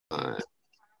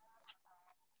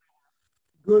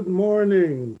Good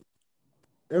morning,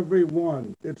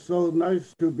 everyone. It's so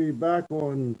nice to be back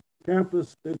on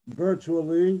campus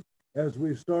virtually as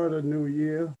we start a new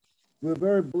year. We're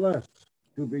very blessed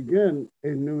to begin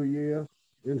a new year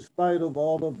in spite of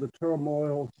all of the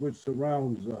turmoil which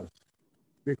surrounds us,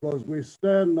 because we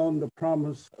stand on the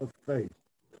promise of faith,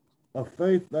 a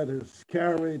faith that has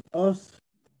carried us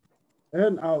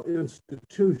and our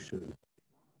institution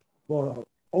for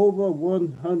over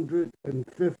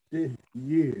 150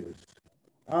 years.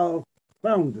 Our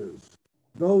founders,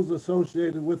 those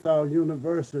associated with our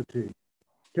university,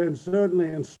 can certainly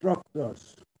instruct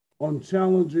us on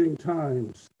challenging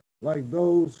times like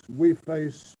those we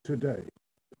face today.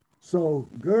 So,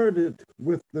 girded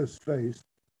with this faith,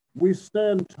 we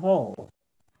stand tall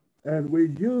and we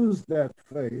use that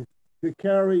faith to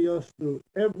carry us through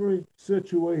every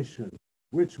situation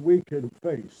which we can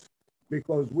face,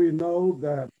 because we know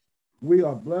that we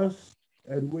are blessed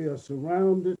and we are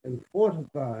surrounded and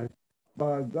fortified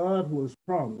by a God who has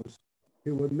promised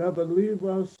he will never leave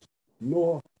us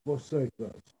nor forsake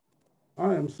us.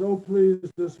 I am so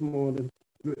pleased this morning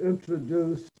to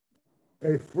introduce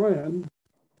a friend,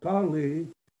 colleague,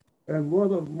 and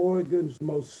one of Morgan's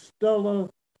most stellar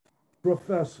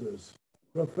professors,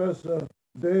 Professor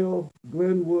Dale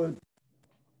Glenwood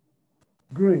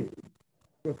Green.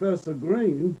 Professor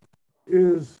Green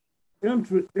is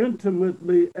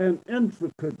intimately and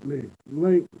intricately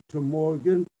linked to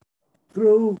Morgan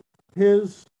through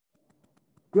his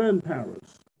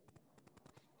grandparents.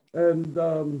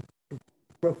 And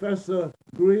Professor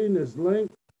Green is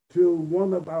linked to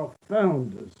one of our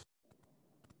founders,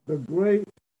 the great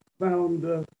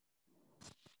founder,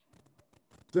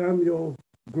 Samuel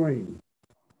Green.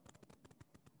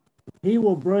 He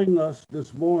will bring us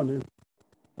this morning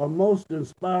a most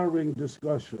inspiring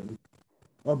discussion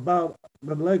about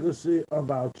the legacy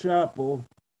of our chapel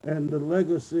and the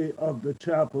legacy of the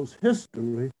chapel's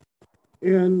history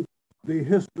in the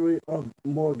history of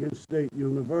Morgan State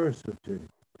University.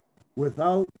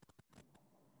 Without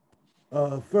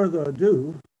further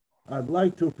ado, I'd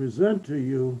like to present to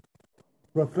you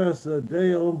Professor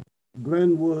Dale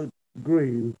Glenwood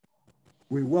Green.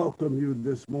 We welcome you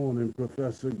this morning,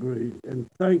 Professor Green, and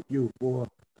thank you for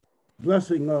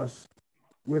blessing us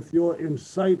with your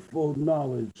insightful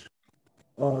knowledge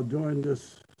during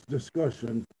this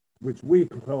discussion, which we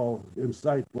call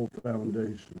Insightful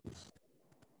Foundations.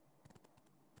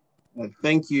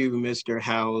 Thank you, Mr.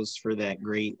 Howes, for that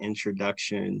great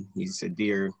introduction. He's a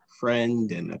dear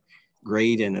friend and a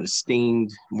great and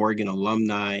esteemed Morgan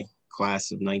alumni,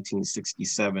 class of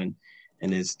 1967,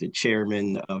 and is the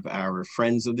chairman of our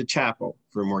Friends of the Chapel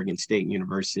for Morgan State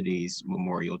University's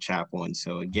Memorial Chapel. And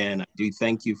so again, I do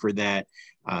thank you for that.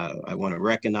 I want to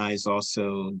recognize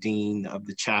also Dean of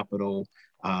the Chapel,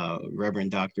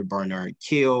 Reverend Dr. Barnard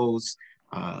Keels,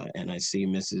 and I see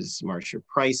Mrs. Marsha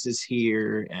Price is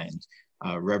here, and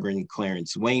Reverend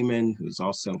Clarence Wayman, who's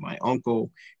also my uncle,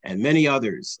 and many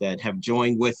others that have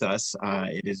joined with us.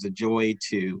 It is a joy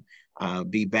to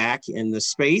be back in the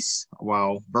space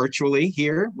while virtually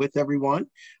here with everyone,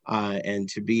 and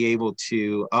to be able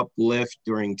to uplift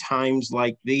during times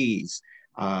like these,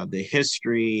 the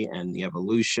history and the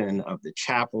evolution of the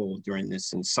chapel during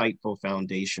this insightful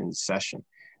foundation session.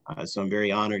 So I'm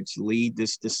very honored to lead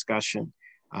this discussion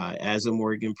as a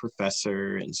Morgan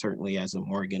professor, and certainly as a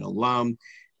Morgan alum,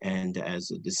 and as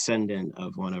a descendant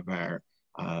of one of our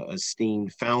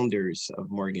esteemed founders of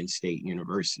Morgan State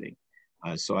University.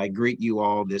 So I greet you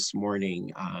all this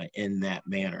morning in that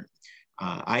manner.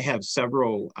 I have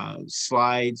several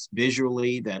slides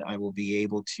visually that I will be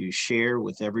able to share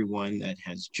with everyone that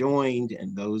has joined,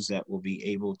 and those that will be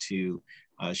able to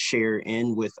share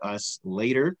in with us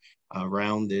later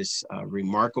around this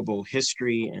remarkable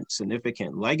history and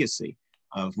significant legacy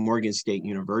of Morgan State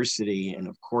University, and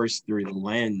of course through the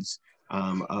lens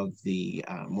of the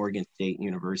Morgan State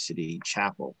University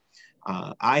Chapel.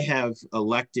 I have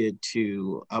elected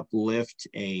to uplift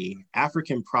an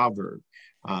African proverb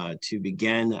to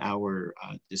begin our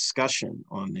discussion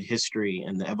on the history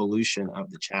and the evolution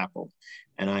of the chapel.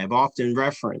 And I have often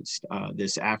referenced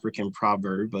this African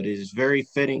proverb, but it is very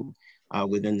fitting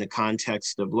within the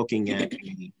context of looking at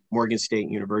the Morgan State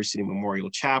University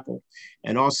Memorial Chapel,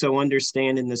 and also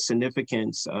understanding the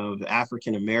significance of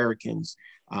African Americans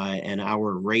and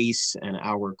our race and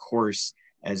our course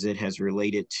as it has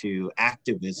related to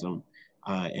activism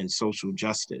and social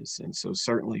justice. And so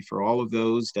certainly for all of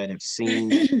those that have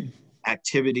seen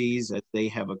activities as they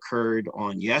have occurred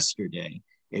on yesterday,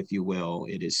 if you will,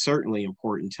 it is certainly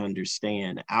important to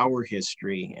understand our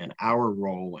history and our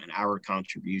role and our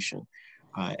contribution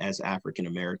as African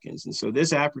Americans. And so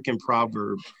this African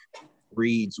proverb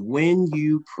reads, "When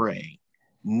you pray,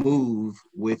 move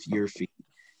with your feet."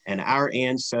 And our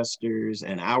ancestors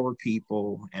and our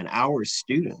people and our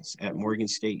students at Morgan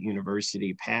State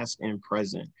University, past and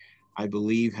present, I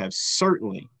believe have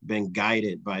certainly been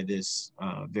guided by this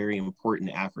very important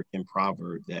African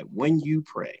proverb that when you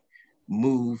pray,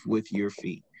 move with your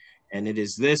feet. And it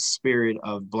is this spirit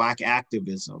of Black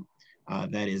activism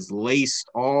that is laced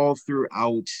all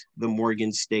throughout the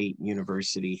Morgan State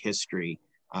University history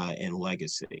and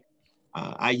legacy.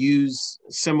 I use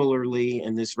similarly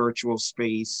in this virtual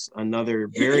space another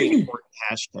very important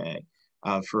hashtag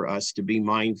for us to be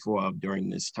mindful of during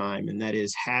this time, and that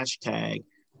is hashtag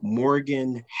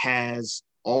Morgan has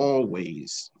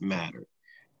always mattered.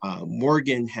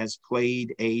 Morgan has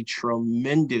played a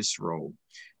tremendous role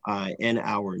in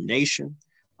our nation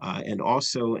and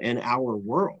also in our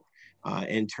world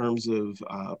in terms of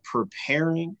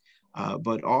preparing,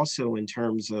 but also in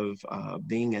terms of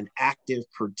being an active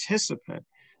participant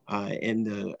in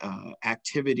the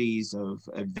activities of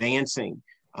advancing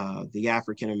the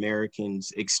African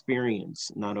Americans'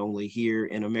 experience, not only here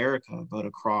in America, but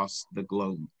across the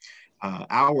globe.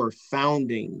 Our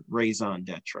founding raison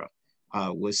d'etre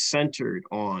was centered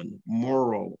on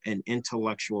moral and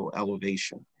intellectual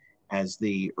elevation. As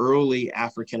the early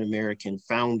African American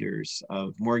founders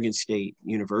of Morgan State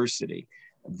University,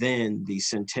 then the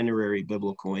Centenary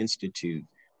Biblical Institute,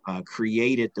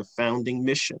 created the founding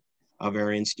mission of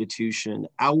our institution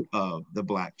out of the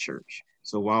Black church.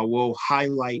 So while we'll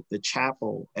highlight the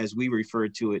chapel as we refer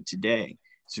to it today,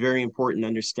 it's very important to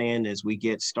understand as we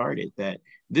get started that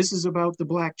this is about the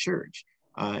Black church.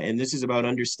 And this is about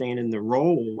understanding the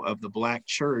role of the Black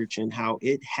church and how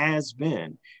it has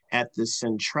been at the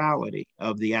centrality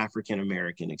of the African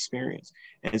American experience.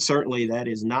 And certainly that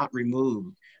is not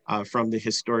removed from the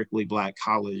historically Black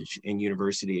college and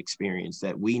university experience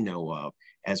that we know of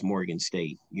as Morgan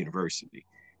State University.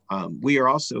 We are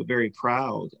also very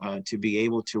proud to be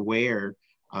able to wear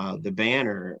the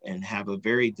banner and have a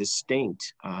very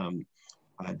distinct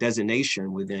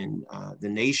designation within the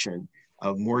nation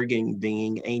of Morgan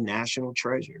being a national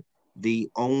treasure, the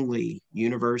only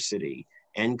university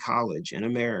and college in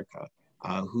America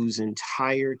whose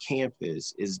entire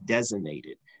campus is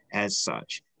designated as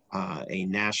such, a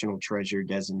national treasure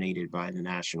designated by the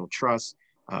National Trust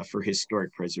for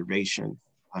Historic Preservation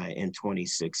in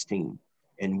 2016.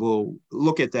 And we'll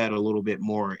look at that a little bit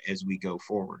more as we go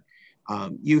forward.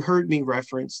 You heard me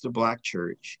reference the Black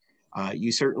church.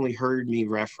 You certainly heard me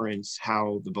reference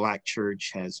how the Black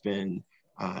church has been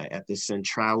at the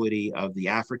centrality of the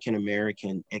African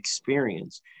American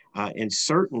experience, and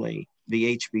certainly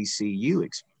the HBCU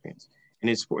experience. And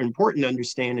it's important to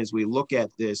understand as we look at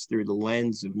this through the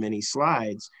lens of many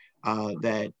slides,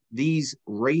 that these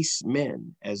race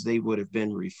men, as they would have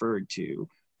been referred to,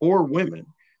 or women,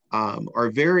 are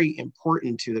very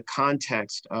important to the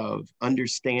context of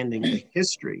understanding the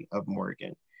history of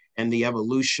Morgan and the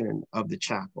evolution of the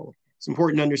chapel. It's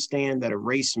important to understand that a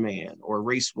race man or a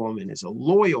race woman is a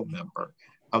loyal member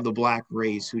of the Black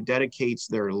race who dedicates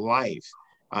their life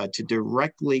to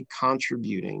directly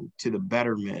contributing to the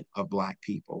betterment of Black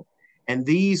people. And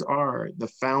these are the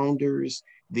founders,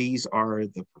 these are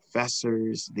the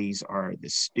professors, these are the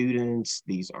students,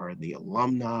 these are the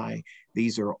alumni,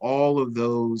 these are all of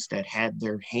those that had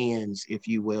their hands, if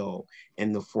you will,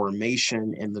 in the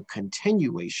formation and the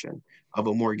continuation of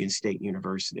a Morgan State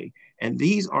University. And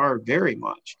these are very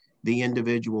much the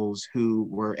individuals who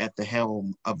were at the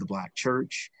helm of the Black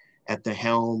church, at the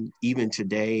helm even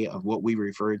today of what we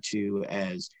refer to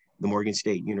as the Morgan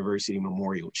State University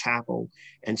Memorial Chapel.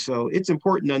 And so it's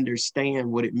important to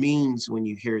understand what it means when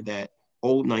you hear that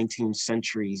old 19th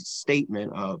century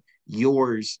statement of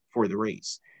yours for the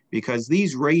race, because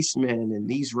these race men and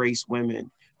these race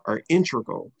women are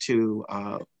integral to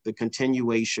the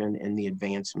continuation and the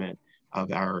advancement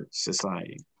of our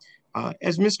society.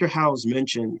 As Mr. Howes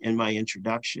mentioned in my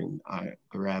introduction,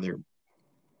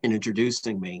 in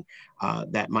introducing me,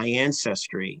 that my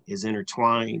ancestry is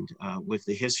intertwined with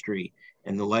the history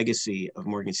and the legacy of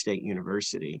Morgan State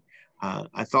University.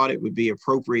 I thought it would be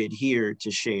appropriate here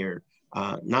to share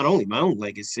not only my own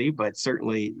legacy, but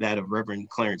certainly that of Reverend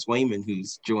Clarence Wayman,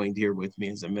 who's joined here with me.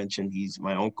 As I mentioned, he's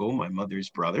my uncle, my mother's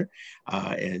brother,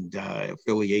 and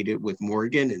affiliated with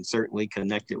Morgan and certainly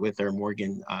connected with our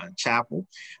Morgan Chapel.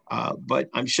 But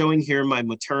I'm showing here my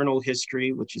maternal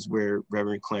history, which is where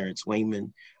Reverend Clarence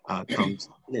Wayman comes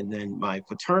in, and then my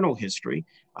paternal history,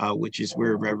 which is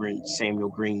where Reverend Samuel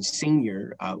Green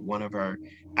Sr., one of our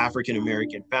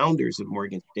African-American founders of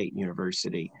Morgan State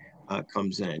University,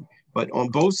 comes in. But on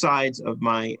both sides of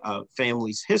my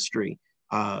family's history,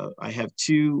 I have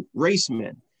two race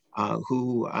men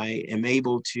who I am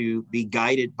able to be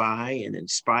guided by and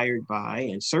inspired by,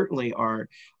 and certainly are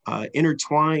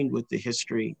intertwined with the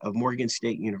history of Morgan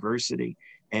State University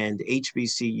and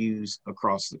HBCUs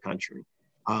across the country.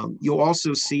 You'll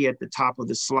also see at the top of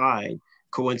the slide,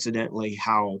 coincidentally,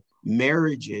 how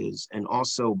marriages and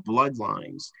also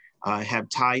bloodlines have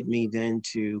tied me then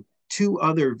to two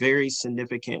other very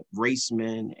significant race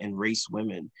men and race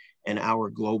women in our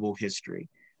global history.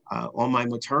 On my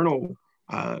maternal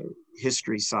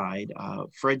history side,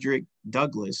 Frederick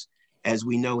Douglass, as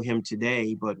we know him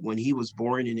today, but when he was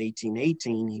born in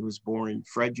 1818, he was born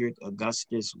Frederick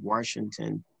Augustus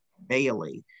Washington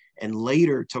Bailey, and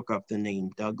later took up the name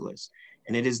Douglass.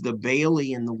 And it is the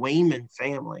Bailey and the Wayman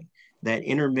family that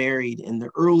intermarried in the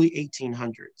early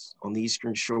 1800s on the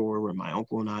Eastern Shore, where my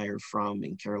uncle and I are from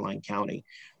in Caroline County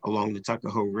along the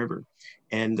Tuckahoe River.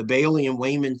 And the Bailey and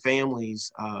Wayman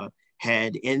families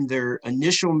had in their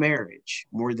initial marriage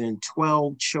more than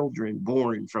 12 children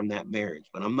born from that marriage.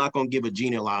 But I'm not going to give a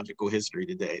genealogical history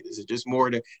today. This is just more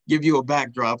to give you a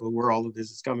backdrop of where all of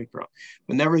this is coming from.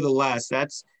 But nevertheless,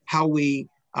 that's how we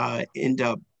end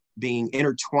up being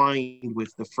intertwined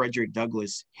with the Frederick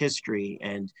Douglass history.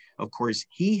 And of course,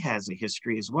 he has a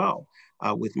history as well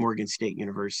with Morgan State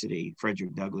University,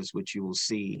 Frederick Douglass, which you will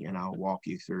see and I'll walk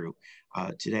you through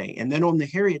today. And then on the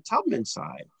Harriet Tubman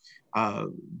side,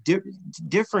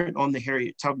 different on the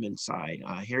Harriet Tubman side,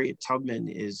 Harriet Tubman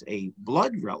is a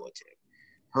blood relative.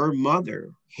 Her mother,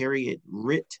 Harriet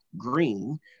Ritt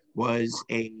Green, was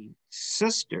a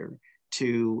sister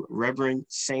to Reverend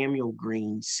Samuel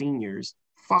Green Sr.'s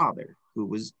father, who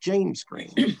was James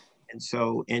Green. And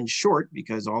so in short,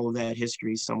 because all of that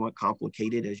history is somewhat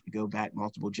complicated as you go back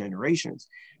multiple generations,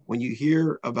 when you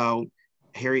hear about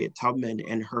Harriet Tubman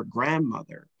and her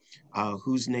grandmother,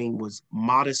 whose name was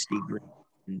Modesty Green,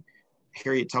 and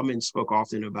Harriet Tubman spoke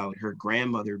often about her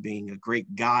grandmother being a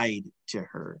great guide to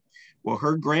her. Well,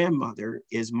 her grandmother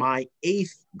is my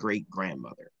 8th great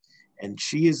grandmother. And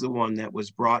she is the one that was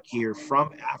brought here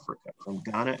from Africa, from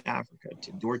Ghana, Africa,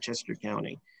 to Dorchester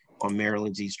County on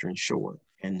Maryland's Eastern Shore.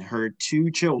 And her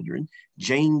 2 children,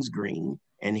 James Green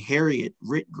and Harriet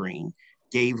Ritt Green,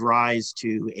 gave rise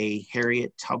to a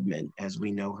Harriet Tubman as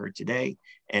we know her today,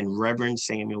 and Reverend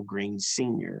Samuel Green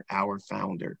Sr., our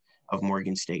founder of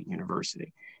Morgan State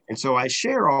University. And so I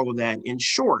share all of that in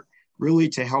short, really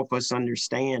to help us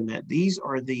understand that these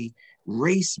are the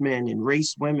race men and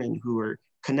race women who are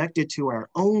connected to our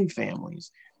own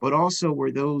families, but also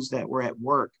were those that were at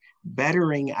work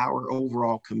bettering our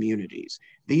overall communities.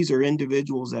 These are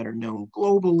individuals that are known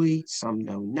globally, some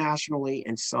known nationally,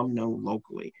 and some known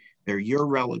locally. They're your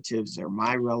relatives, they're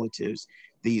my relatives.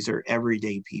 These are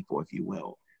everyday people, if you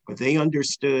will. But they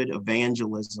understood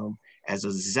evangelism as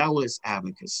a zealous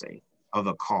advocacy of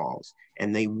a cause,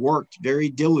 and they worked very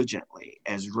diligently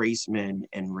as race men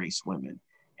and race women.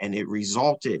 And it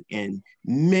resulted in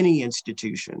many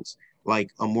institutions like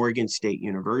a Morgan State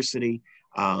University,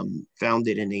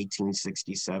 founded in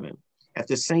 1867. At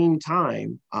the same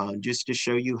time, just to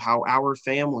show you how our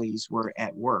families were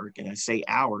at work, and I say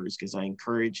ours because I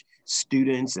encourage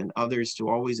students and others to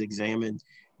always examine,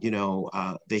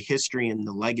 the history and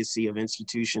the legacy of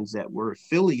institutions that we're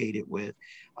affiliated with,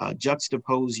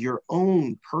 juxtapose your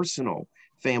own personal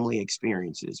family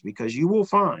experiences, because you will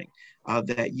find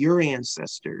that your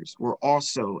ancestors were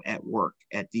also at work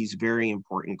at these very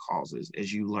important causes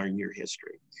as you learn your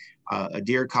history. A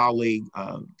dear colleague,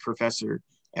 professor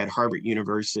at Harvard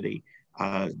University,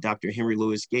 Dr. Henry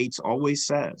Louis Gates always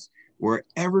says,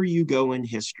 wherever you go in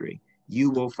history, you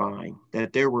will find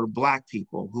that there were Black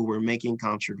people who were making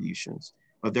contributions,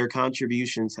 but their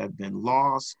contributions have been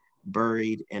lost,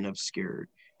 buried, and obscured.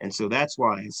 And so that's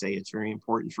why I say it's very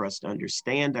important for us to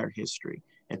understand our history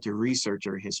and to research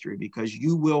our history, because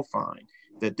you will find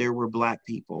that there were Black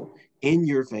people in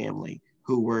your family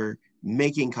who were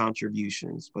making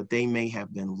contributions, but they may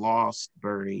have been lost,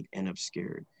 buried, and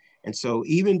obscured. And so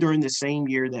even during the same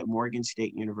year that Morgan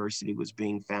State University was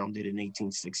being founded in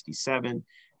 1867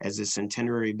 as a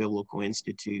Centenary Biblical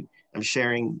Institute, I'm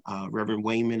sharing Reverend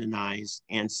Wayman and I's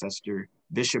ancestor,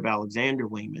 Bishop Alexander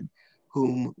Wayman,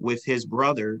 whom with his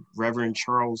brother, Reverend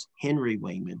Charles Henry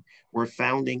Wayman, were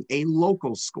founding a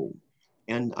local school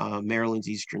in Maryland's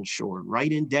Eastern Shore,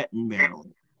 right in Denton,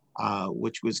 Maryland,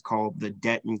 which was called the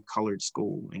Denton Colored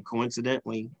School. And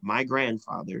coincidentally, my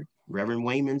grandfather, Reverend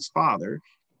Wayman's father,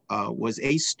 was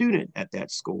a student at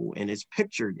that school and is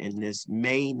pictured in this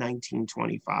May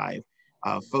 1925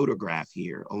 photograph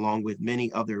here, along with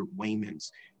many other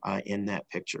Waymans in that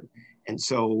picture. And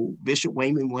so Bishop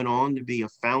Wayman went on to be a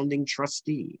founding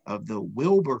trustee of the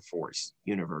Wilberforce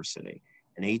University,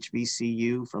 an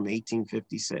HBCU from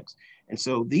 1856. And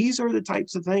so these are the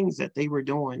types of things that they were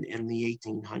doing in the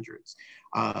 1800s.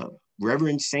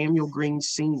 Reverend Samuel Green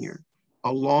Sr.,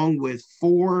 along with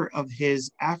four of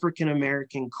his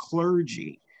African-American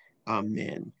clergy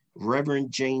men,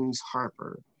 Reverend James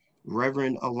Harper,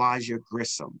 Reverend Elijah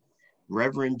Grissom,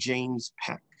 Reverend James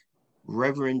Peck,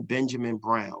 Reverend Benjamin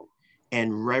Brown,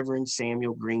 and Reverend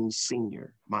Samuel Green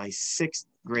Sr., my sixth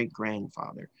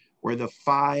great-grandfather, were the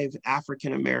five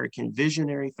African-American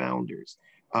visionary founders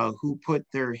who put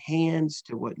their hands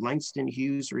to what Langston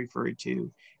Hughes referred to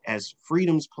as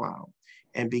freedom's plow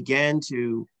and began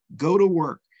to go to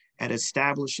work at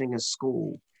establishing a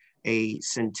school, a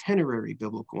centenary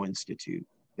biblical institute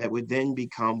that would then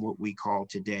become what we call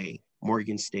today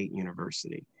Morgan State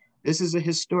University. This is a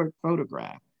historic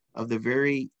photograph of the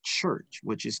very church,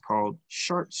 which is called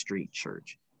Sharp Street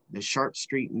Church, the Sharp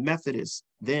Street Methodist,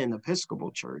 then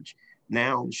Episcopal Church,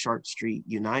 now Sharp Street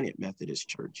United Methodist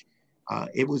Church.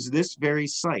 It was this very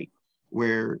site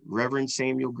where Reverend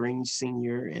Samuel Green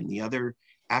Sr. and the other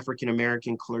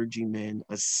African-American clergymen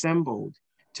assembled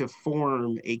to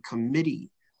form a committee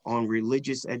on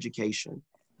religious education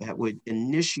that would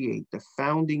initiate the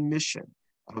founding mission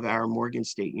of our Morgan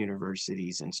State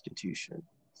University's institution,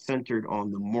 centered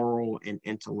on the moral and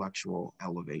intellectual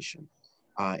elevation.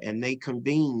 And they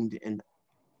convened in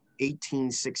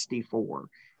 1864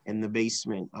 in the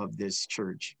basement of this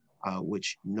church,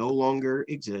 which no longer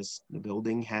exists. The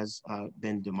building has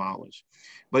been demolished.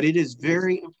 But it is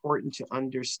very important to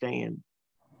understand,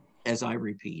 as I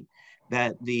repeat,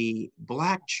 that the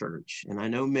Black church, and I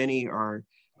know many are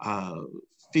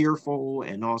fearful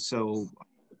and also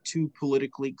too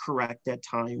politically correct at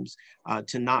times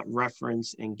to not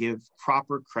reference and give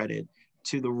proper credit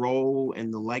to the role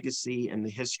and the legacy and the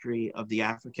history of the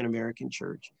African-American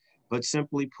church. But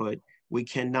simply put, we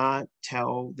cannot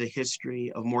tell the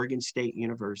history of Morgan State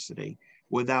University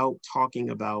without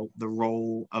talking about the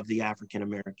role of the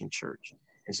African-American church.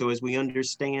 And so as we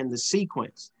understand the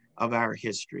sequence of our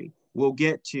history, we'll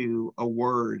get to a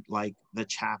word like the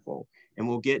chapel, and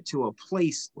we'll get to a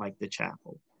place like the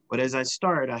chapel. But as I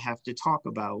start, I have to talk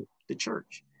about the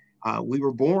church. We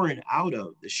were born out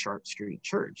of the Sharp Street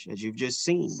Church. As you've just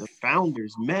seen, the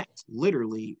founders met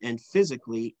literally and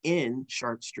physically in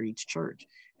Sharp Street's church.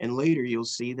 And later you'll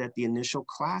see that the initial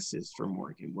classes for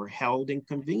Morgan were held and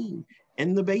convened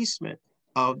in the basement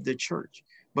of the church.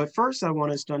 But first, I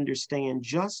want us to understand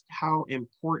just how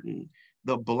important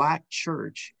the Black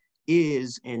church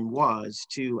is and was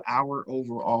to our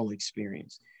overall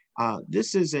experience.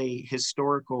 This is a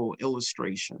historical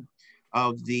illustration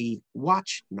of the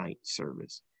watch night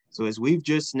service. So as we've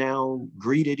just now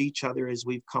greeted each other as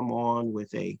we've come on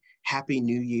with a Happy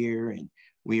New Year, and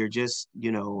we are just,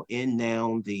 in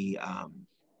now the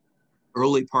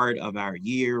early part of our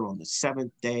year on the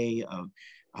 7th day of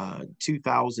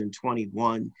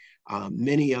 2021,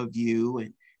 many of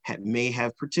you may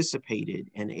have participated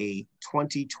in a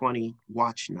 2020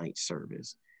 watch night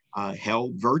service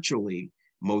held virtually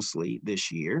mostly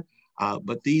this year.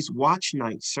 But these watch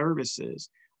night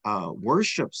services,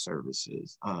 worship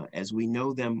services, as we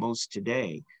know them most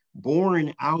today,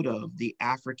 born out of the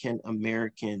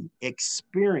African-American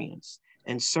experience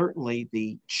and certainly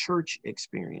the church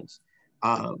experience.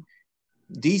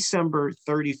 December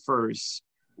 31st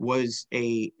was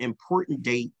an important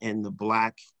date in the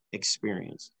Black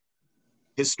experience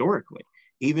historically,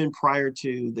 even prior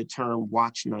to the term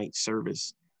watch night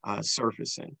service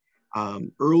surfacing.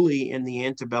 Early in the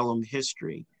antebellum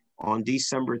history, on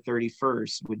December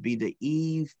 31st would be the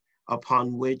eve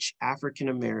upon which African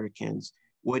Americans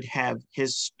would have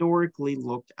historically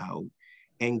looked out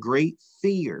in great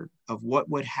fear of what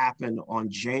would happen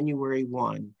on January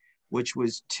 1, which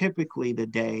was typically the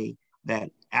day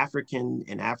that African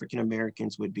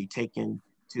Americans would be taken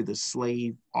to the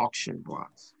slave auction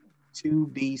blocks to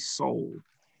be sold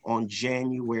on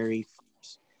January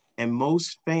 1st. And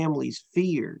most families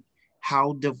feared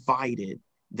how divided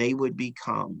they would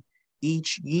become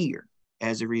each year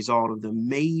as a result of the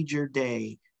major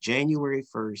day, January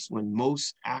 1st, when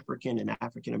most African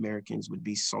Americans would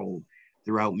be sold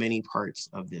throughout many parts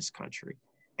of this country.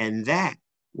 And that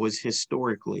was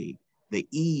historically the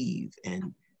eve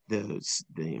and the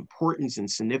importance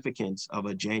and significance of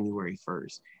a January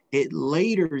 1st. It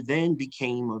later then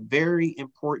became a very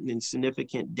important and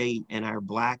significant date in our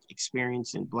Black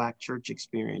experience and Black church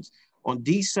experience on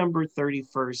December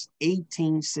 31st,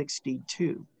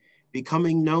 1862,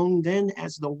 becoming known then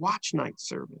as the watch night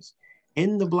service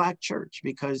in the Black church,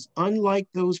 because unlike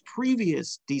those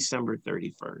previous December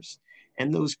 31st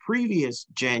and those previous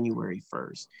January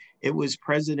 1st, it was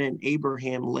President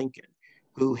Abraham Lincoln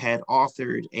who had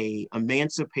authored a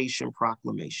Emancipation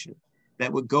Proclamation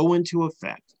that would go into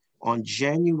effect on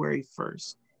January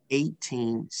 1st,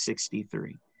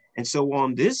 1863. And so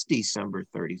on this December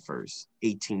 31st,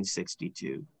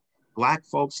 1862, Black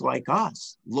folks like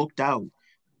us looked out,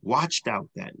 watched out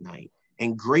that night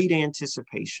in great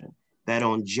anticipation that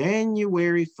on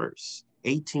January 1st,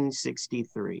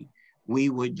 1863, we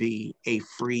would be a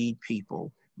freed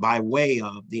people by way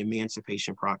of the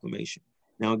Emancipation Proclamation.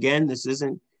 Now, again, this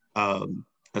isn't a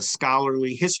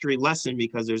scholarly history lesson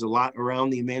because there's a lot around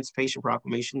the Emancipation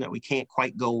Proclamation that we can't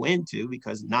quite go into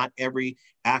because not every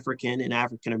African and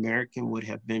African American would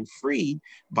have been freed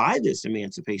by this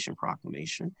Emancipation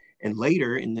Proclamation. And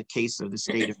later, in the case of the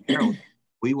state of Maryland,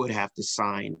 we would have to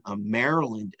sign a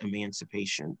Maryland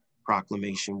Emancipation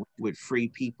Proclamation, which would free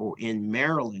people in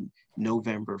Maryland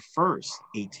November 1st,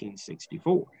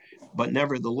 1864. But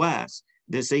nevertheless,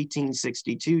 this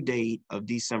 1862 date of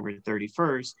December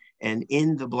 31st, and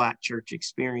in the Black church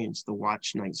experience, the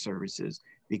watch night services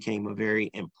became a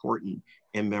very important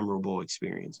and memorable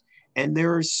experience. And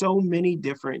there are so many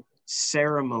different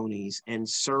ceremonies and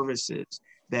services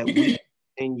that we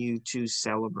continue to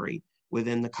celebrate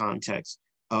within the context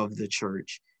of the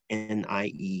church, and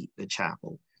i.e. the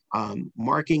chapel.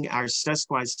 Marking our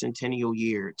sesquicentennial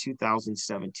year,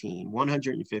 2017,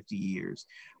 150 years,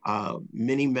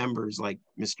 many members like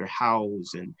Mr.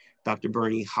 Howes and Dr.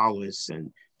 Bernie Hollis and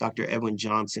Dr. Edwin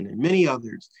Johnson and many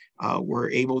others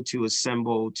were able to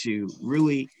assemble to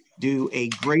really do a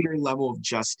greater level of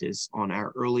justice on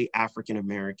our early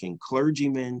African-American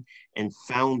clergymen and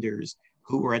founders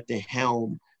who were at the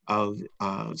helm of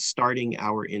starting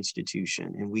our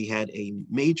institution. And we had a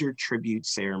major tribute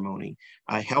ceremony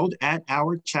held at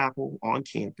our chapel on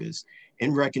campus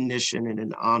in recognition and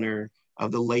in honor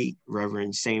of the late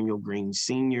Reverend Samuel Green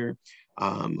Sr.,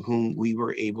 whom we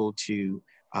were able to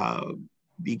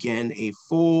begin a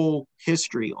full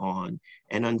history on.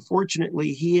 And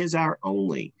unfortunately, he is our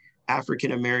only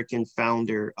African-American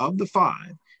founder of the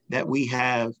five that we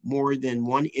have more than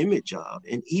one image of,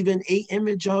 and even an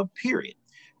image of, period.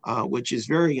 Which is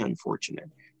very unfortunate.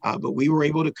 But we were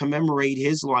able to commemorate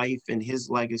his life and his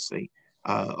legacy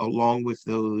along with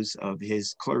those of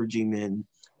his clergymen.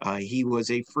 He was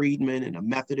a freedman and a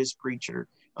Methodist preacher,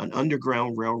 an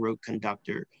Underground Railroad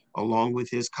conductor, along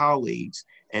with his colleagues,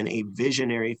 and a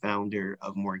visionary founder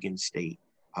of Morgan State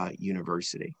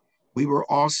University. We were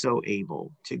also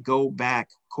able to go back,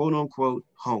 quote unquote,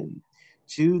 home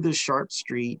to the Sharp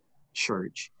Street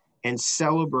Church and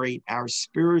celebrate our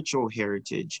spiritual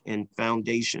heritage and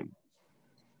foundation.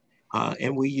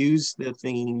 And we use the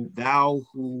theme, Thou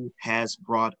Who Has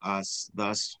Brought Us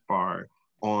Thus Far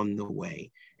on the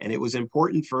Way. And it was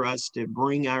important for us to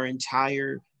bring our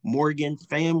entire Morgan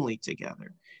family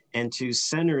together and to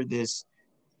center this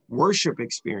worship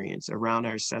experience around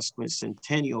our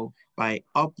sesquicentennial by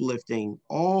uplifting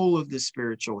all of the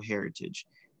spiritual heritage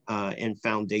and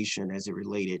foundation as it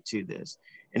related to this.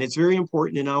 And it's very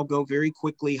important, and I'll go very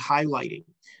quickly highlighting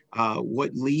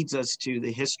what leads us to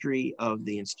the history of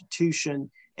the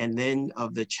institution and then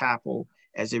of the chapel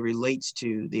as it relates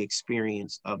to the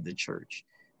experience of the church.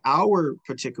 Our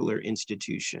particular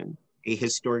institution, a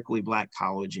historically Black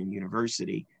college and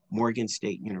university, Morgan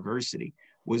State University,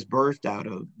 was birthed out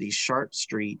of the Sharp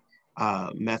Street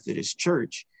Methodist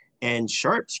Church. And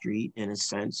Sharp Street, in a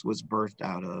sense, was birthed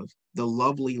out of the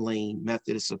Lovely Lane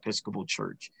Methodist Episcopal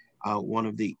Church, one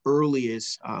of the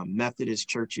earliest Methodist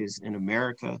churches in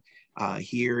America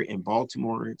here in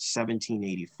Baltimore,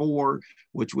 1784,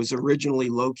 which was originally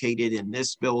located in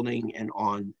this building and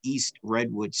on East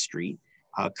Redwood Street.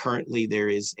 Currently, there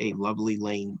is a Lovely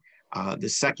Lane, the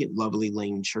second Lovely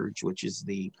Lane Church, which is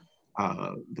the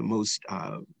most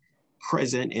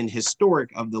present and historic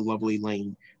of the Lovely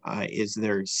Lane, is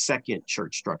their second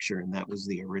church structure, and that was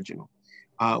the original.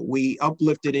 We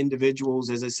uplifted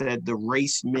individuals, as I said, the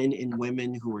race men and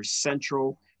women who were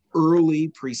central early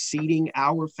preceding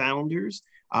our founders,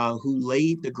 who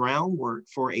laid the groundwork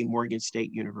for a Morgan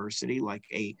State University, like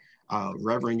a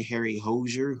Reverend Harry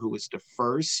Hosier, who was the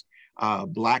first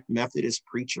Black Methodist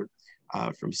preacher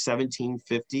from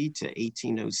 1750 to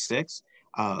 1806.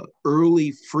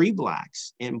 Early free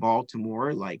Blacks in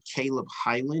Baltimore, like Caleb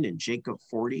Highland and Jacob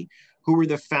Forty, who were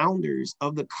the founders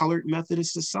of the Colored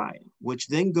Methodist Society, which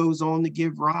then goes on to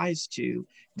give rise to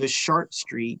the Sharp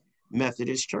Street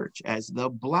Methodist Church as the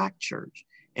Black church.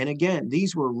 And again,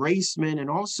 these were racemen and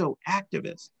also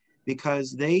activists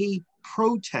because they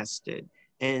protested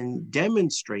and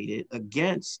demonstrated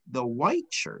against the white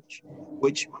church,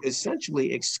 which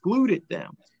essentially excluded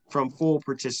them from full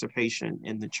participation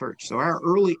in the church. So our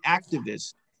early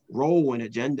activist role and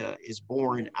agenda is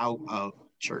born out of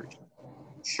Church.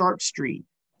 Sharp Street,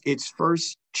 its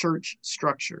first church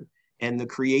structure, and the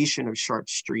creation of Sharp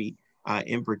Street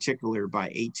in particular by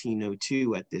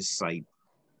 1802 at this site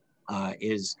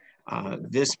is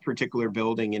this particular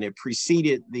building, and it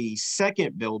preceded the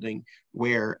second building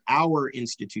where our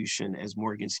institution as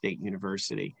Morgan State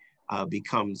University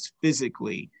becomes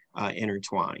physically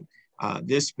intertwined.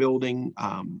 This building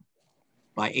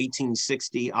by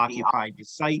 1860 occupied the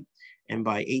site, and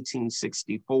by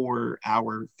 1864,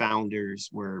 our founders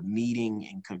were meeting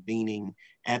and convening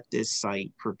at this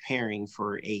site, preparing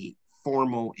for a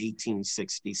formal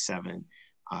 1867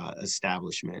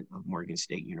 establishment of Morgan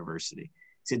State University.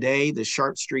 Today, the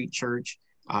Sharp Street Church,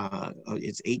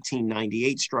 its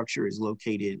 1898 structure, is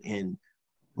located in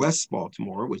West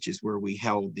Baltimore, which is where we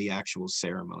held the actual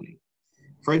ceremony.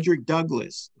 Frederick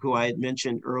Douglass, who I had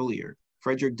mentioned earlier,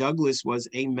 Frederick Douglass was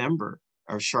a member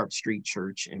of Sharp Street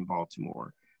Church in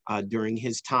Baltimore during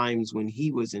his times when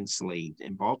he was enslaved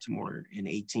in Baltimore in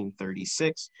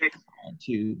 1836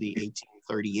 to the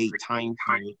 1838 time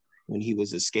period when he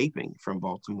was escaping from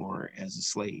Baltimore as a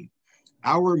slave.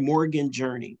 Our Morgan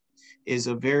journey is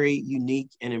a very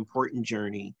unique and important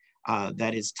journey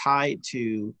that is tied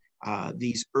to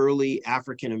these early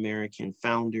African-American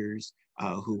founders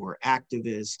who were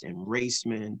activists and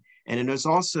racemen. And it is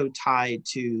also tied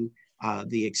to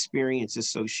the experience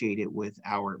associated with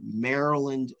our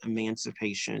Maryland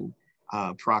Emancipation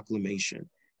Proclamation.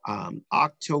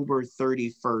 October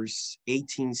 31st,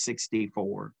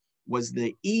 1864 was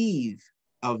the eve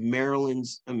of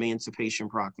Maryland's Emancipation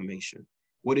Proclamation.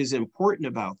 What is important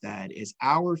about that is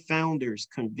our founders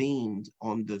convened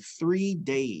on the 3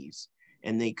 days,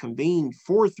 and they convened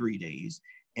for 3 days,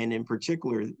 and in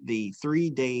particular, the 3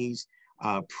 days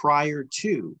prior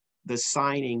to the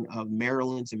signing of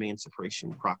Maryland's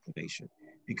Emancipation Proclamation,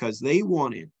 because they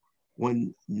wanted,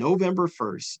 when November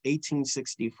 1st,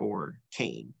 1864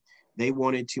 came, they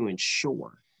wanted to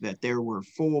ensure that there were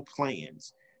full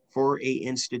plans for an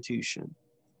institution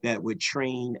that would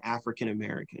train African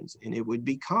Americans, and it would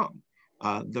become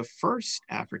the first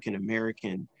African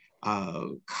American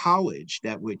college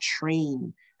that would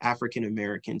train African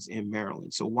Americans in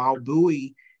Maryland. So while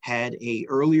Bowie had an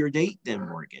earlier date than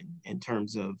Morgan in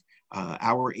terms of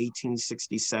our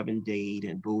 1867 date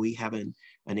and Bowie having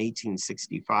an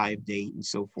 1865 date and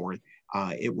so forth,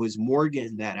 it was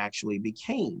Morgan that actually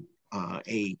became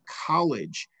a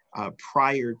college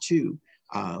prior to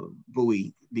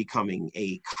Bowie becoming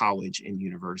a college and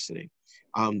university.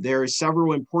 There are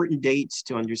several important dates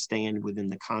to understand within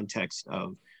the context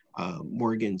of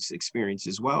Morgan's experience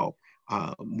as well.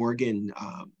 Morgan's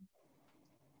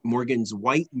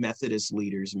white Methodist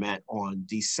leaders met on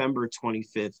December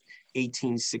 25th,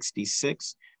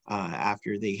 1866,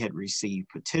 after they had received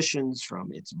petitions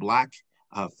from its Black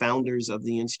founders of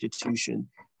the institution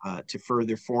to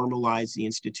further formalize the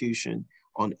institution.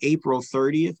 On April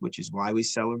 30th, which is why we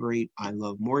celebrate I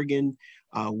Love Morgan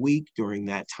week during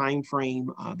that time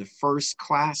frame, the first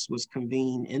class was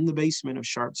convened in the basement of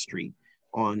Sharp Street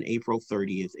on April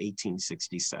 30th,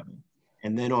 1867.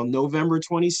 And then on November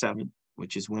 27th,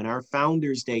 which is when our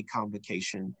Founders Day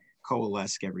convocation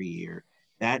coalesces every year,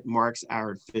 that marks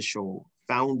our official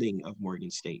founding of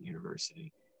Morgan State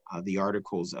University, the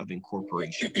Articles of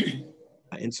Incorporation.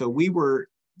 And so we were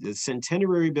the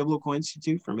Centenary Biblical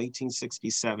Institute from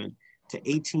 1867 to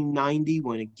 1890,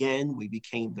 when again, we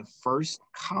became the first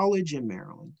college in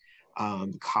Maryland,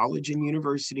 college and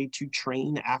university to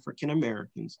train African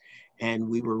Americans. And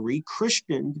we were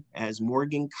rechristened as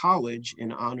Morgan College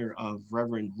in honor of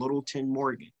Reverend Littleton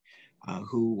Morgan,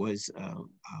 who was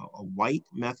a white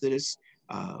Methodist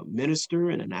minister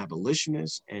and an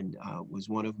abolitionist, and was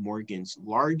one of Morgan's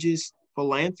largest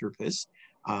philanthropists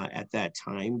at that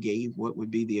time, gave what would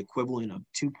be the equivalent of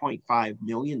 $2.5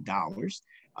 million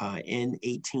in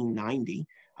 1890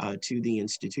 to the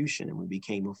institution, and we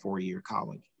became a 4-year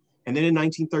college. And then in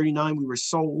 1939, we were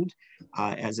sold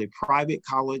as a private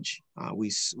college. We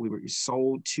were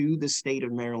sold to the state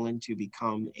of Maryland to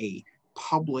become a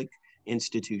public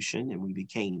institution, and we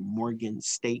became Morgan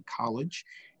State College.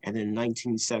 And then in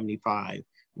 1975,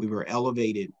 we were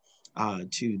elevated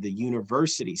to the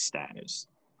university status.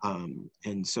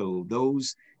 And so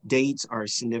those dates are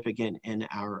significant in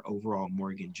our overall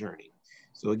Morgan journey.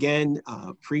 So again,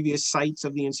 previous sites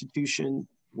of the institution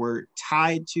were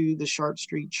tied to the Sharp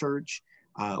Street Church.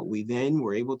 We then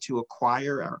were able to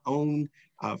acquire our own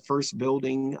first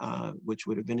building, which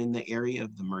would have been in the area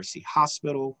of the Mercy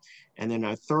Hospital. And then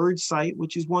our third site,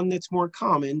 which is one that's more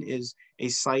common, is a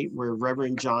site where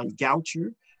Reverend John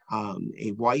Goucher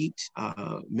a white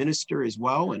minister as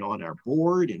well, and on our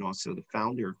board, and also the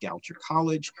founder of Goucher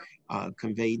College,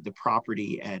 conveyed the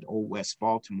property at Old West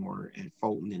Baltimore at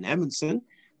Fulton and Evanston.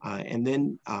 And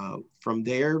then from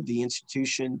there, the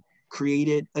institution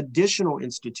created additional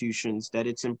institutions that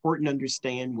it's important to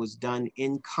understand was done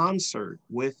in concert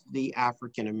with the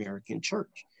African American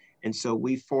church. And so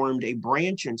we formed a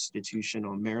branch institution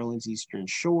on Maryland's Eastern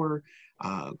Shore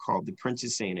called the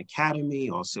Princess Anne Academy,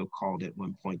 also called at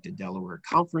one point the Delaware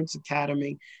Conference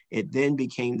Academy. It then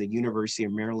became the University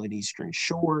of Maryland Eastern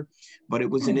Shore, but it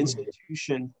was an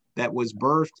institution that was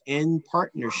birthed in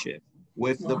partnership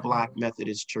with the Black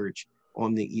Methodist Church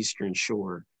on the Eastern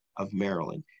Shore of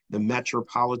Maryland. The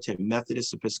Metropolitan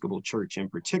Methodist Episcopal Church in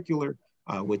particular,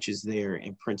 which is there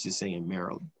in Princess Anne,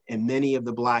 Maryland. And many of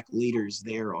the Black leaders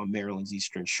there on Maryland's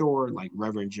Eastern Shore, like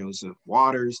Reverend Joseph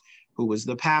Waters, who was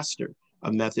the pastor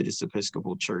of Methodist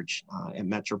Episcopal Church at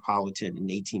Metropolitan in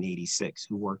 1886,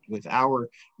 who worked with our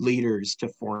leaders to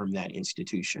form that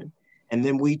institution. And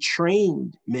then we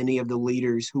trained many of the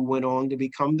leaders who went on to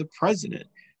become the president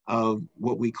of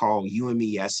what we call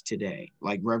UMES today,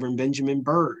 like Reverend Benjamin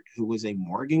Byrd, who was a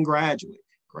Morgan graduate,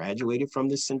 graduated from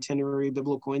the Centenary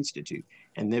Biblical Institute,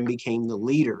 and then became the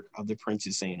leader of the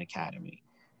Princess Anne Academy.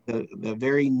 The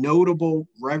very notable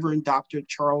Reverend Dr.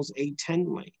 Charles A.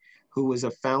 Tenley, who was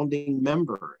a founding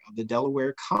member of the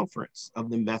Delaware Conference of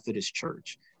the Methodist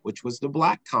Church, which was the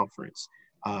Black Conference,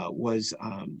 was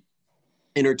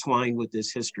intertwined with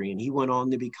this history. And he went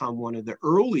on to become one of the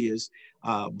earliest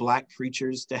Black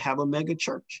preachers to have a mega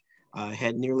church,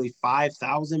 had nearly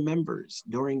 5,000 members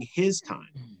during his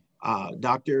time.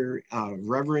 Dr.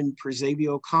 Reverend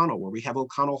Preservio O'Connell, where we have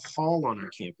O'Connell Hall on our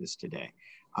campus today.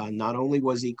 Not only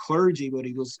was he clergy, but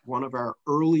he was one of our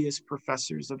earliest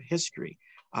professors of history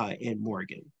in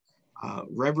Morgan.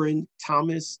 Reverend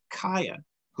Thomas Kaya,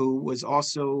 who was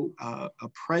also a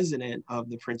president of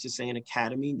the Princess Anne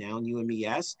Academy, now in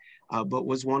UMES, but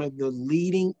was one of the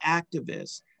leading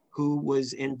activists who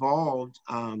was involved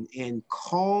in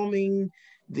calming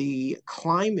the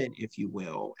climate, if you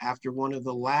will, after one of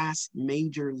the last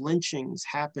major lynchings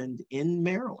happened in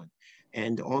Maryland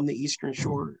and on the Eastern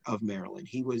Shore of Maryland.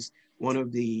 He was one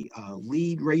of the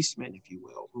lead racemen, if you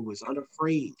will, who was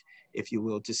unafraid, if you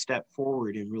will, to step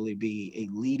forward and really be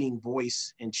a leading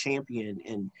voice and champion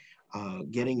in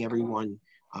getting everyone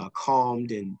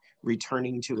calmed and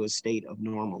returning to a state of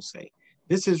normalcy.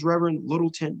 This is Reverend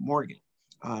Littleton Morgan,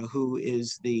 who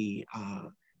is the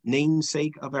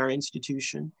namesake of our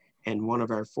institution and one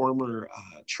of our former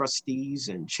trustees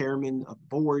and chairman of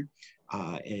board,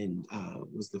 and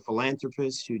was the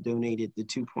philanthropist who donated the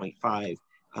 $2.5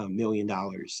 million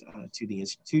to the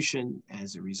institution.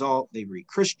 As a result, they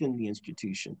rechristened the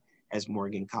institution as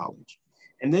Morgan College.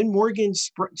 And then Morgan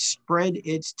spread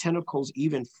its tentacles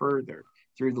even further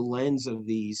through the lens of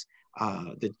these,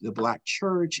 the Black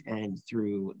church, and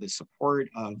through the support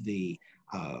of the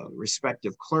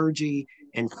respective clergy,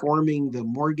 and forming the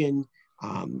Morgan,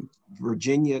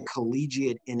 Virginia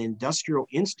Collegiate and Industrial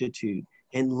Institute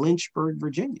in Lynchburg,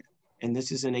 Virginia. And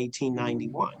this is in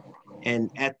 1891.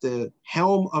 And at the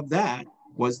helm of that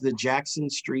was the Jackson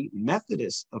Street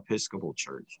Methodist Episcopal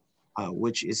Church,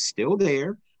 which is still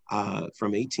there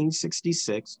from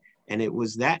 1866. And it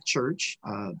was that church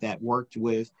that worked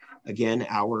with, again,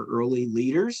 our early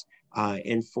leaders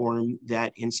and formed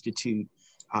that institute.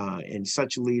 And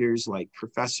such leaders like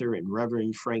Professor and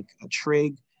Reverend Frank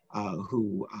Trigg,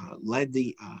 who led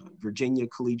the Virginia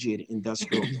Collegiate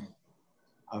Industrial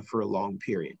for a long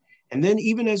period. And then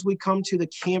even as we come to the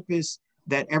campus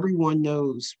that everyone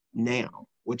knows now,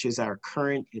 which is our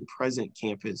current and present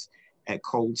campus at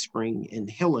Cold Spring and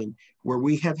Hillen, where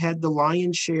we have had the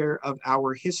lion's share of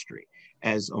our history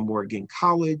as a Morgan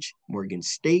College, Morgan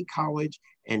State College,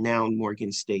 and now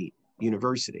Morgan State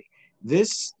University.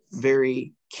 This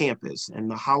very campus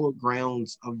and the hallowed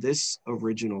grounds of this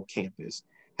original campus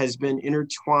has been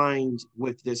intertwined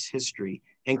with this history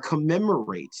and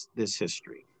commemorates this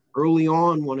history. Early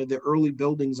on, one of the early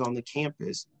buildings on the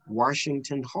campus,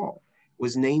 Washington Hall,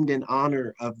 was named in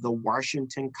honor of the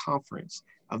Washington Conference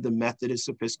of the Methodist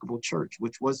Episcopal Church,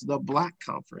 which was the Black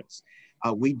Conference.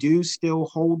 We do still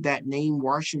hold that name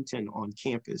Washington on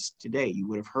campus today. You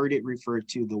would have heard it referred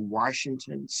to the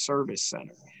Washington Service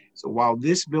Center. So while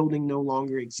this building no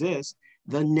longer exists,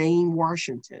 the name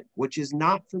Washington, which is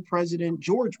not for President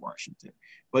George Washington,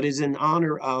 but is in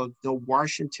honor of the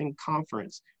Washington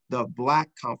Conference, the Black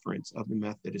Conference of the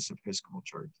Methodist Episcopal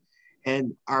Church.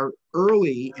 And our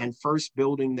early and first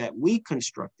building that we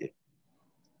constructed,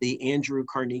 the Andrew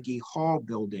Carnegie Hall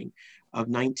building of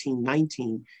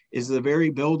 1919, is the very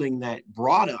building that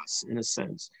brought us, in a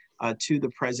sense, to the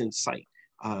present site.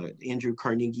 Andrew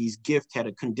Carnegie's gift had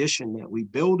a condition that we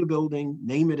build a building,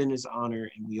 name it in his honor,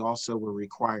 and we also were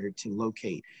required to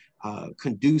locate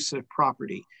conducive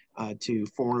property to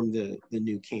form the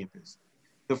new campus.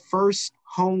 The first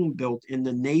home built in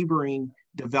the neighboring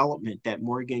development that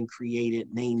Morgan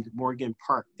created, named Morgan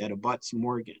Park, that abuts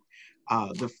Morgan.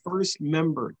 The first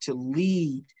member to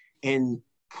lead in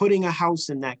putting a house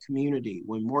in that community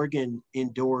when Morgan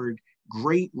endured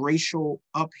great racial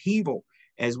upheaval,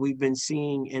 as we've been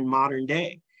seeing in modern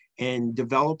day, and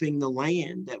developing the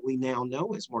land that we now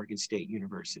know as Morgan State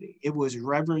University. It was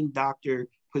Reverend Dr.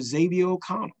 Pozavio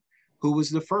O'Connell who was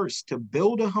the first to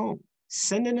build a home,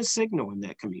 sending a signal in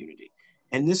that community.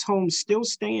 And this home still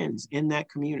stands in that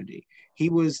community. He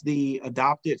was the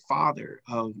adopted father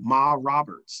of Ma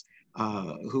Roberts,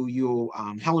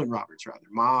 Helen Roberts rather,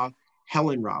 Ma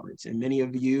Helen Roberts. And many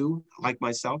of you, like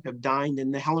myself, have dined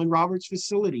in the Helen Roberts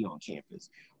facility on campus.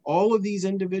 All of these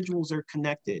individuals are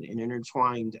connected and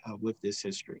intertwined with this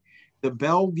history. The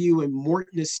Bellevue and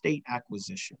Morton Estate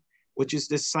acquisition, which is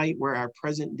the site where our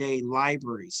present day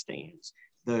library stands,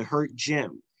 the Hurt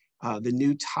Gym, the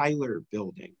new Tyler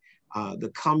building,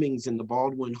 the Cummings and the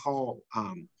Baldwin Hall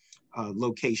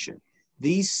location.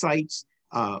 These sites,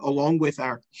 along with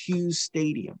our Hughes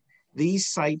Stadium, these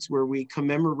sites where we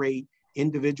commemorate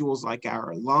individuals like our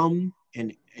alum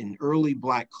and early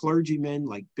Black clergymen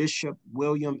like Bishop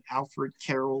William Alfred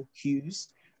Carroll Hughes,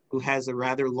 who has a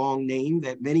rather long name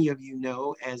that many of you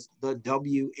know as the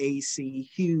W.A.C.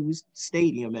 Hughes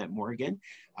Stadium at Morgan,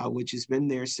 which has been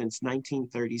there since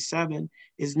 1937,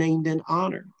 is named in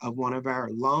honor of one of our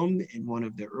alum and one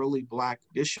of the early Black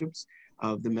bishops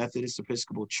of the Methodist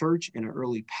Episcopal Church and an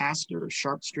early pastor of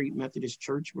Sharp Street Methodist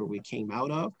Church, where we came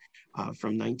out of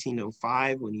from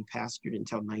 1905 when he pastored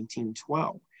until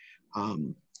 1912.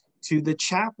 To the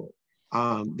chapel,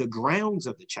 the grounds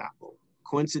of the chapel.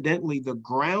 Coincidentally, the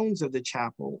grounds of the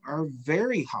chapel are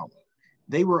very hollow.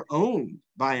 They were owned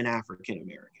by an African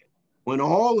American when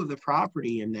all of the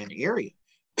property in that area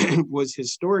was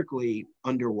historically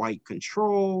under white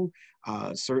control.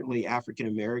 Certainly African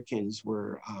Americans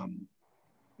were,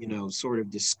 sort of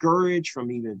discouraged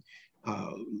from even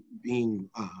being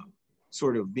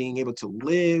able to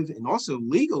live, and also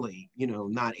legally,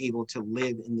 not able to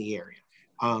live in the area.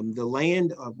 The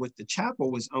land with the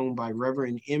chapel was owned by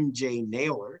Reverend M.J.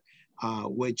 Naylor,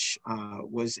 which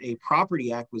was a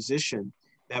property acquisition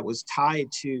that was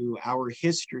tied to our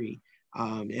history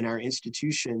and our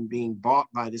institution being bought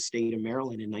by the state of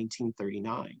Maryland in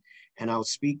 1939. And I'll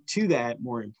speak to that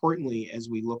more importantly as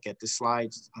we look at the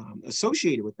slides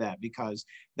associated with that, because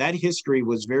that history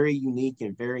was very unique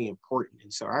and very important.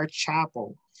 And so our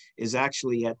chapel is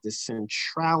actually at the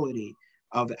centrality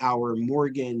of our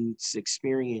Morgan's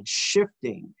experience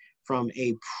shifting from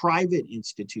a private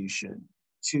institution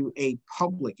to a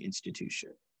public institution,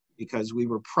 because we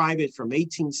were private from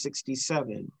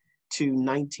 1867 to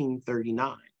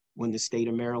 1939 when the state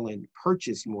of Maryland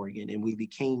purchased Morgan and we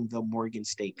became the Morgan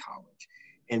State College.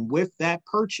 And with that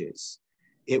purchase,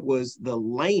 it was the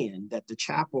land that the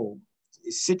chapel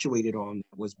is situated on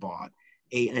that was bought,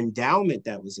 an endowment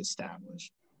that was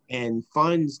established, and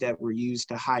funds that were used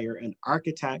to hire an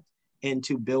architect and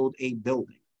to build a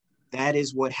building. That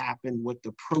is what happened with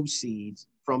the proceeds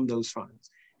from those funds.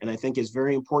 And I think it's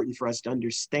very important for us to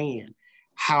understand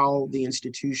how the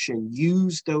institution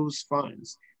used those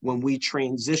funds when we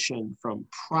transition from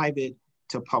private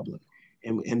to public.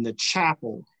 And the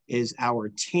chapel is our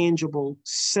tangible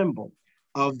symbol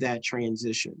of that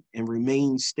transition and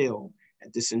remains still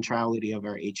at the centrality of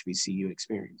our HBCU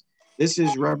experience. This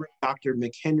is Reverend Dr.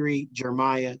 McHenry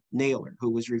Jeremiah Naylor, who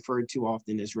was referred to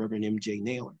often as Reverend M.J.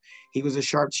 Naylor. He was a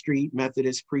Sharp Street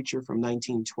Methodist preacher from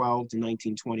 1912 to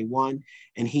 1921,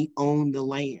 and he owned the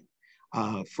land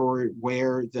for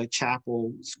where the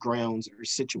chapel's grounds are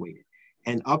situated.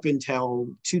 And up until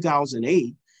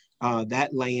 2008,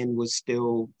 that land was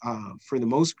still, for the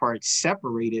most part,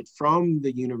 separated from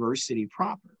the university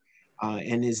proper,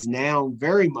 and is now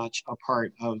very much a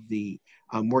part of the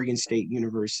Morgan State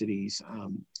University's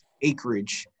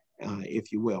acreage,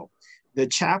 if you will. The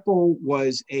chapel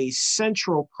was a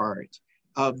central part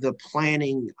of the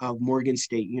planning of Morgan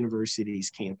State University's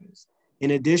campus,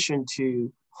 in addition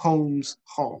to Holmes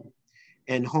Hall.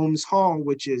 And Holmes Hall,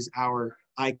 which is our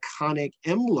iconic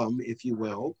emblem, if you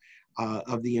will,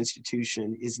 of the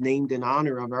institution, is named in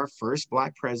honor of our first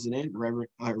Black president,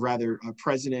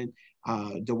 President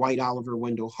Dwight Oliver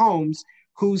Wendell Holmes,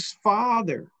 whose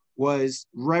father was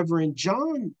Reverend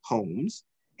John Holmes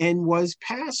and was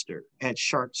pastor at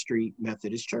Sharp Street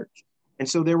Methodist Church. And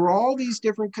so there were all these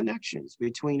different connections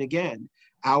between, again,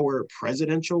 our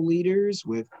presidential leaders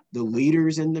with the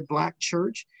leaders in the Black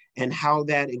church, and how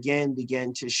that, again,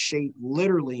 began to shape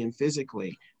literally and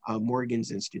physically Morgan's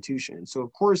institution. And so,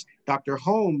 of course, Dr.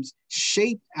 Holmes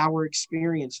shaped our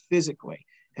experience physically.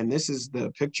 And this is the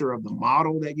picture of the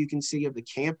model that you can see of the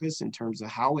campus in terms of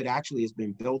how it actually has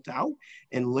been built out.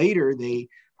 And later they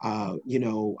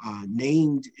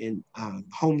named in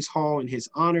Holmes Hall in his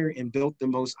honor and built the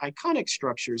most iconic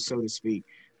structure, so to speak,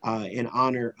 in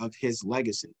honor of his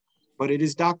legacy. But it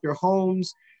is Dr.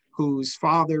 Holmes, whose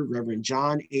father, Reverend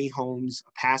John A. Holmes,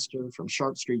 a pastor from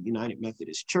Sharp Street United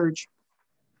Methodist Church,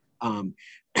 from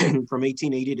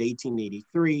 1880 to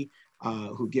 1883,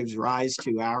 who gives rise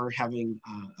to our having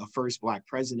a first Black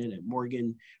president at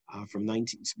Morgan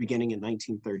beginning in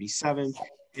 1937.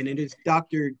 And it is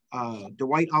Dr.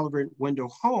 Dwight Oliver Wendell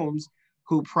Holmes,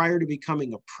 who prior to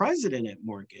becoming a president at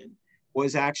Morgan,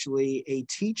 was actually a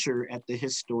teacher at the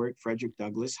historic Frederick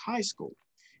Douglass High School.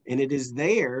 And it is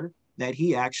there that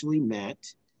he actually met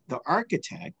the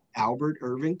architect, Albert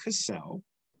Irvin Cassell,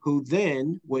 who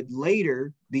then would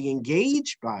later be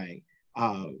engaged by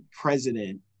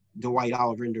President Dwight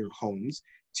Oliver Wendell Holmes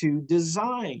to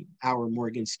design our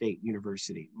Morgan State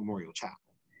University Memorial Chapel.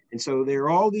 And so there are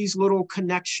all these little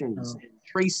connections and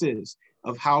traces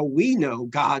of how we know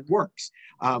God works.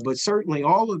 But certainly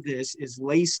all of this is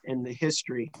laced in the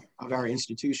history of our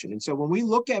institution. And so when we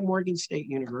look at Morgan State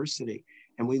University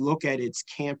and we look at its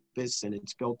campus and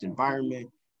its built environment,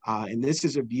 and this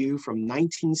is a view from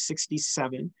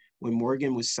 1967 when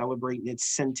Morgan was celebrating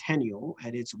its centennial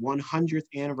at its 100th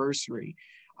anniversary.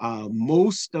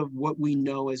 Most of what we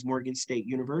know as Morgan State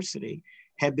University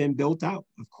had been built out.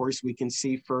 Of course, we can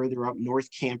see further up North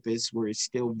Campus where it's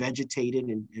still vegetated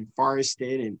and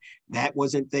forested, and that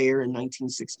wasn't there in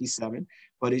 1967.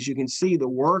 But as you can see, the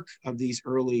work of these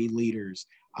early leaders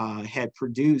had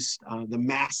produced the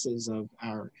masses of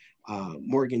our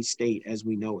Morgan State as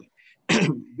we know it.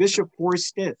 Bishop Horace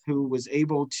Stith, who was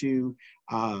able to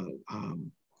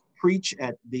preach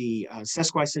at the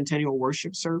Sesquicentennial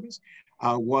Worship Service,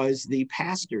 was the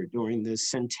pastor during the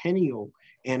centennial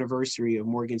anniversary of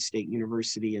Morgan State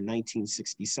University in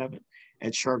 1967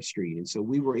 at Sharp Street. And so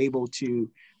we were able to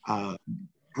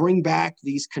bring back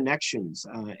these connections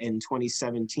in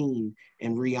 2017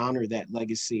 and re-honor that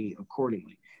legacy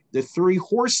accordingly. The three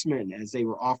horsemen, as they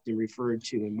were often referred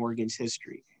to in Morgan's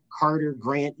history, Carter,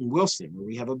 Grant, and Wilson, where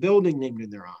we have a building named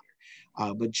in their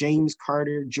honor. But James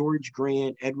Carter, George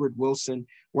Grant, Edward Wilson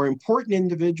were important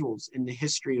individuals in the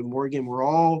history of Morgan. We're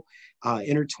all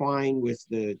intertwined with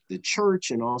the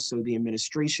church and also the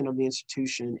administration of the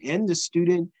institution and the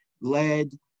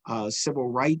student-led civil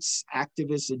rights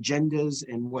activist agendas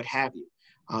and what have you.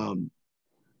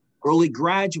 Early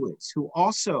graduates who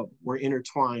also were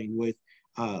intertwined with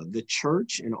the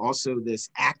church and also this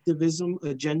activism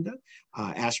agenda.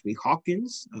 Ashby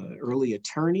Hawkins, early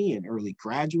attorney and early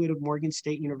graduate of Morgan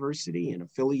State University and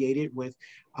affiliated with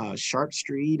Sharp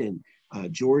Street, and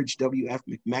George W.F.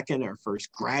 McMecken, our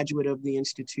first graduate of the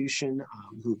institution,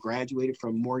 who graduated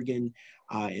from Morgan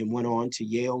and went on to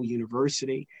Yale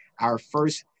University. Our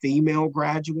first female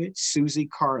graduate, Susie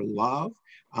Carr Love,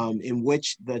 in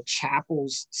which the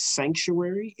chapel's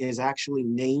sanctuary is actually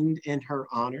named in her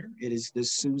honor. It is the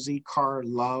Susie Carr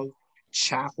Love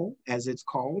Chapel, as it's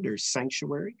called, or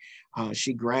sanctuary.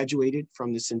 She graduated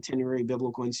from the Centenary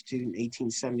Biblical Institute in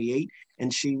 1878,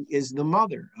 and she is the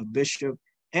mother of Bishop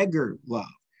Edgar Love,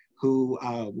 who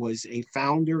was a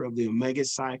founder of the Omega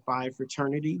Psi Phi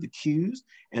fraternity, the Qs,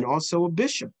 and also a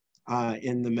bishop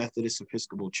in the Methodist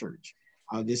Episcopal Church.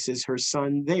 This is her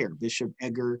son there, Bishop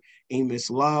Edgar Amos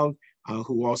Love,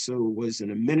 who also was an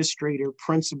administrator,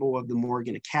 principal of the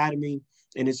Morgan Academy.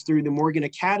 And it's through the Morgan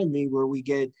Academy where we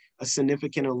get a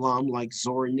significant alum like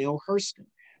Zora Neale Hurston,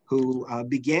 who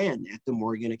began at the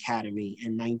Morgan Academy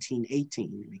in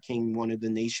 1918 and became one of the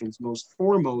nation's most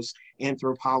foremost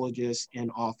anthropologists and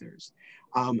authors.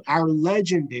 Our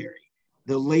legendary,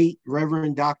 the late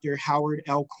Reverend Dr. Howard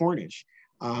L. Cornish,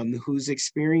 whose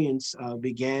experience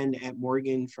began at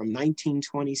Morgan from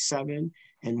 1927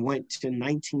 and went to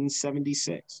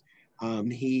 1976.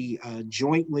 He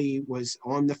jointly was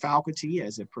on the faculty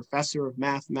as a professor of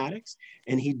mathematics,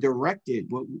 and he directed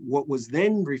what was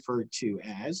then referred to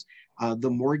as the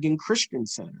Morgan Christian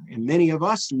Center. And many of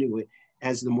us knew it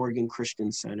as the Morgan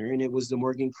Christian Center, and it was the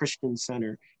Morgan Christian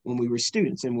Center when we were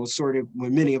students, and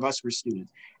when many of us were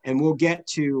students. And we'll get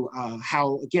to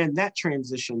how, again, that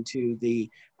transition to the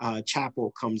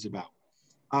chapel comes about.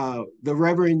 The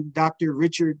Reverend Dr.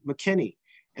 Richard McKinney,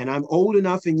 And I'm old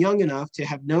enough and young enough to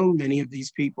have known many of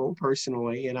these people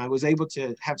personally. And I was able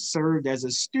to have served as a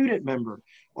student member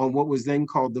on what was then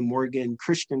called the Morgan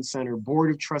Christian Center Board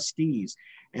of Trustees.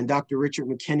 And Dr. Richard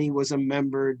McKinney was a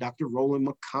member, Dr. Roland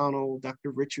McConnell,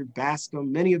 Dr. Richard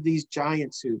Bascom, many of these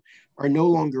giants who are no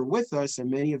longer with us,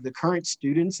 and many of the current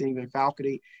students and even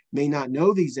faculty may not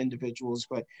know these individuals,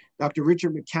 but Dr.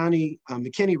 Richard McKinney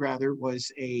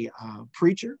was a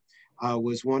preacher,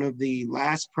 was one of the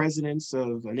last presidents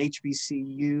of an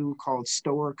HBCU called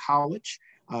Stower College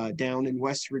down in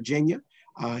West Virginia.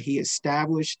 He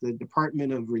established the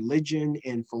Department of Religion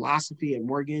and Philosophy at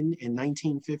Morgan in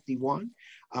 1951.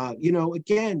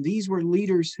 Again, these were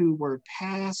leaders who were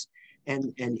past,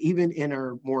 and even in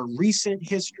our more recent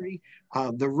history,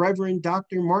 the Reverend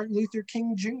Dr. Martin Luther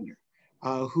King Jr.,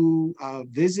 who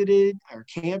visited our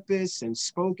campus and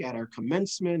spoke at our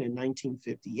commencement in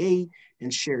 1958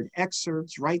 and shared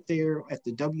excerpts right there at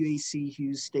the W.A.C.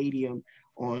 Hughes Stadium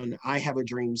on I Have a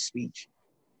Dream speech.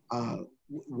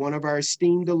 One of our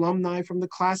esteemed alumni from the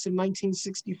class of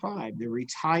 1965, the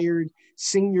retired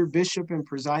senior bishop and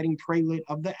presiding prelate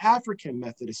of the African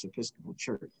Methodist Episcopal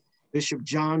Church, Bishop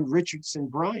John Richardson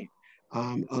Bryant,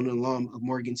 an alum of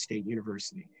Morgan State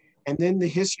University. And then the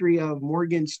history of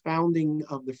Morgan's founding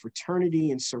of the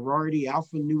fraternity and sorority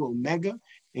Alpha Nu Omega,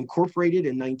 incorporated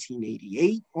in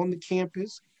 1988 on the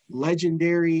campus.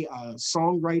 Legendary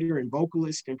songwriter and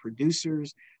vocalist and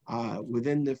producers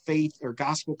within the faith or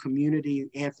gospel community,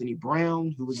 Anthony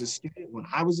Brown, who was a student when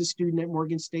I was a student at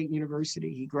Morgan State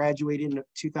University. He graduated in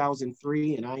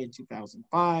 2003 and I in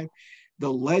 2005.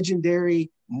 The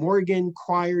legendary Morgan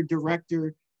choir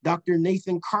director, Dr.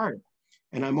 Nathan Carter.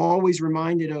 And I'm always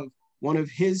reminded of one of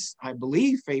his, I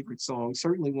believe, favorite songs,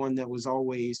 certainly one that was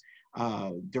always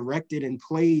directed and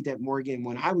played at Morgan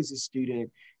when I was a student.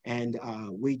 And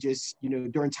we just,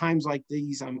 during times like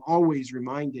these, I'm always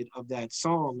reminded of that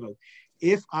song of,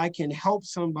 if I can help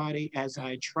somebody as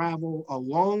I travel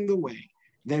along the way,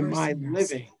 then my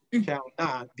living shall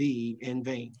not be in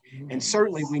vain. And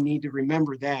certainly we need to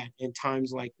remember that in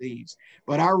times like these.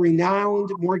 But our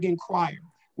renowned Morgan Choir,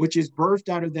 which is birthed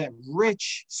out of that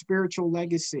rich spiritual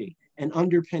legacy and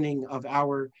underpinning of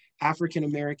our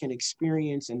African-American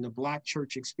experience and the Black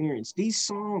church experience. These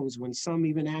songs, when some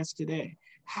even ask today,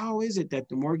 how is it that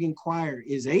the Morgan Choir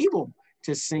is able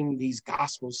to sing these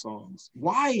gospel songs?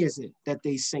 Why is it that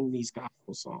they sing these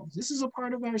gospel songs? This is a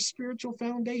part of our spiritual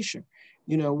foundation.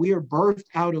 We are birthed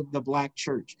out of the Black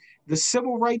church. The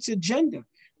civil rights agenda,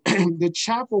 the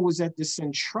chapel was at the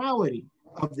centrality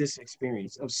of this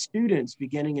experience of students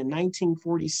beginning in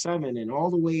 1947 and all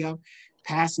the way up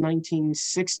past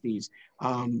 1960s,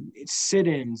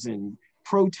 sit-ins and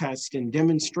protests and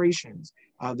demonstrations.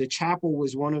 The chapel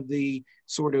was one of the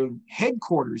sort of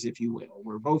headquarters, if you will,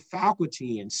 where both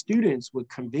faculty and students would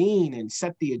convene and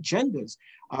set the agendas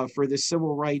for the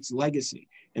civil rights legacy.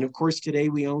 And of course, today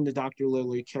we own the Dr.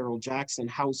 Lillie Carroll Jackson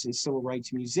House and Civil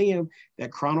Rights Museum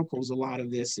that chronicles a lot of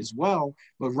this as well.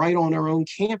 But right on our own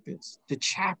campus, the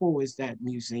chapel is that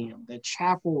museum. The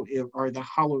chapel are the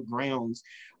hallowed grounds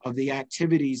of the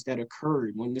activities that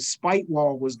occurred. When the spite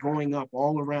wall was going up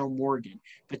all around Morgan,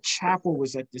 the chapel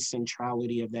was at the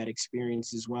centrality of that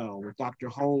experience as well, with Dr.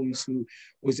 Holmes, who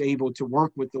was able to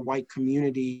work with the white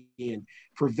community and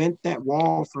prevent that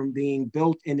wall from being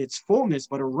built in its fullness.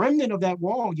 But a remnant of that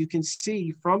wall you can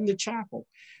see from the chapel.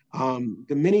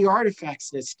 The many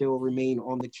artifacts that still remain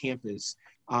on the campus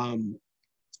and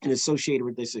associated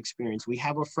with this experience. We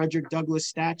have a Frederick Douglass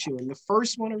statue, and the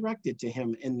first one erected to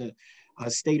him in the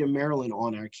state of Maryland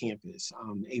on our campus.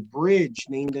 A bridge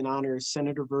named in honor of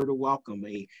Senator Verda Welcome,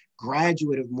 a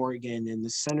graduate of Morgan and the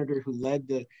senator who led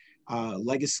the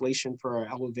legislation for our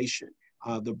elevation.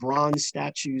 The bronze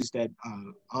statues that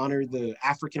honor the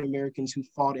African Americans who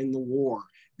fought in the war.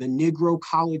 The Negro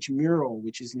College mural,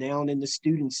 which is now in the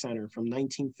Student Center from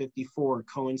 1954,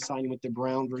 coinciding with the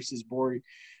Brown versus Board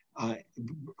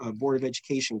of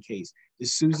Education case. The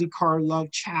Susie Carr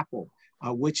Love Chapel,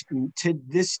 which to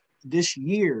this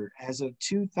year, as of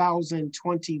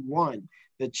 2021,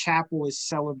 the chapel is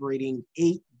celebrating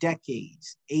 8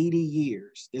 decades, 80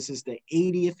 years. This is the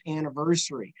 80th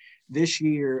anniversary this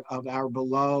year of our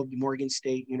beloved Morgan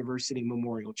State University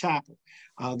Memorial Chapel.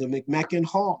 The McMecken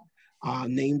Hall,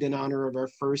 named in honor of our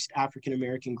first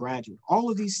African-American graduate.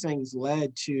 All of these things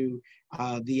led to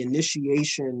the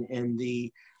initiation and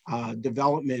the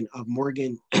development of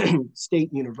Morgan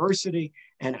State University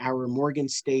and our Morgan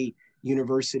State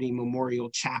University Memorial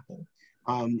Chapel.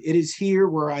 It is here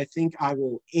where I think I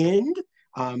will end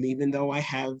even though I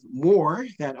have more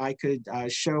that I could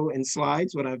show in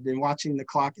slides, but I've been watching the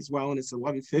clock as well, and it's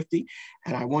 11:50.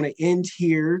 And I want to end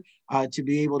here to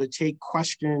be able to take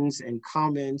questions and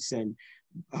comments. And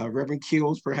Reverend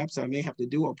Keels, perhaps I may have to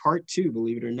do a part two,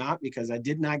 believe it or not, because I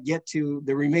did not get to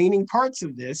the remaining parts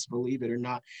of this, believe it or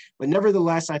not. But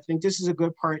nevertheless, I think this is a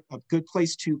good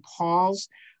place to pause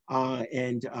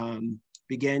and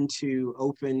begin to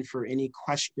open for any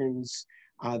questions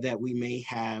that we may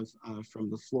have from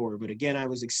the floor. But again, I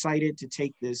was excited to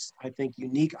take this, I think,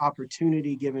 unique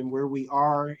opportunity given where we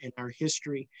are in our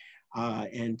history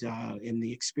and in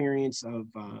the experience of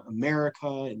America,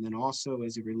 and then also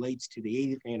as it relates to the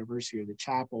 80th anniversary of the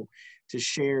chapel, to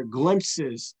share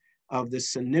glimpses of the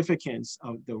significance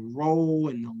of the role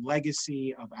and the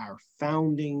legacy of our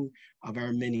founding, of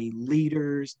our many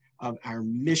leaders, of our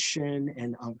mission,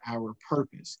 and of our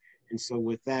purpose. And so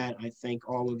with that, I thank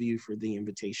all of you for the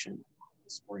invitation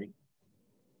this morning.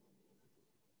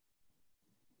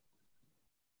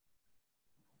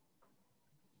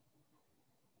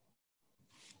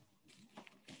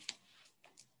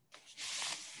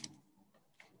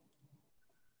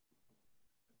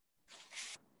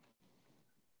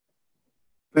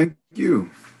 Thank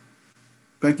you.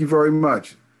 Thank you very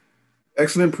much.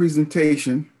 Excellent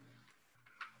presentation.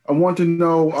 I want to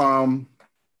know,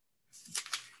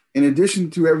 in addition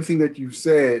to everything that you've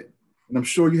said, and I'm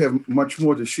sure you have much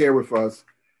more to share with us,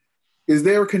 is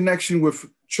there a connection with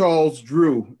Charles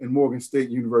Drew and Morgan State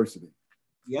University?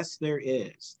 Yes, there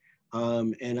is.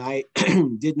 And I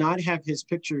did not have his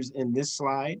pictures in this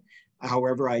slide.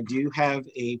 However, I do have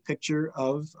a picture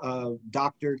of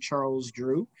Dr. Charles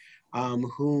Drew,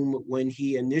 whom, when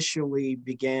he initially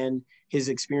began his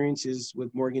experiences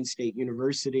with Morgan State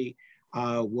University,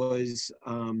 was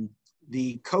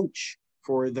the coach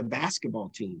for the basketball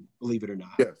team, believe it or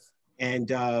not. Yes.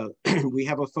 And we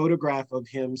have a photograph of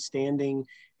him standing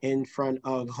in front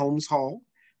of Holmes Hall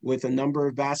with a number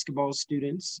of basketball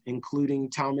students, including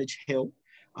Talmadge Hill,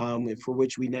 for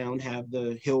which we now have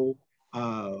the Hill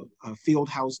field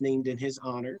house named in his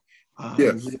honor.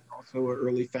 Yes. He's also an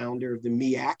early founder of the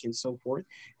MEAC and so forth.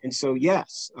 And so,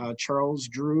 yes, Charles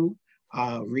Drew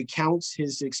recounts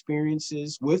his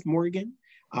experiences with Morgan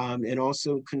and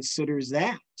also considers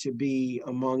that to be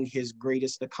among his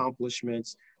greatest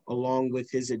accomplishments, along with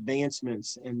his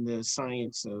advancements in the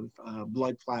science of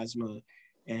blood plasma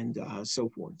and so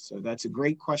forth. So that's a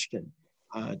great question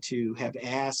to have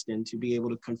asked and to be able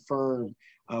to confirm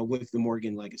with the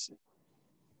Morgan legacy.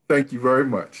 Thank you very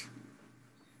much.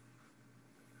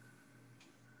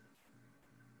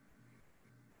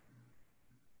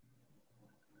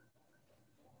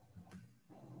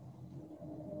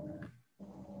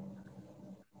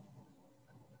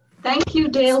 Thank you,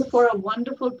 Dale, for a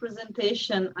wonderful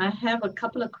presentation. I have a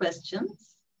couple of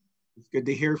questions. It's good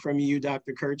to hear from you,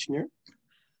 Dr. Kirchner.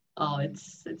 Oh,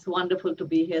 it's wonderful to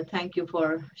be here. Thank you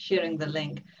for sharing the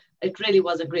link. It really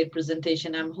was a great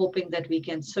presentation. I'm hoping that we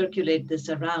can circulate this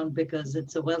around because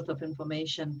it's a wealth of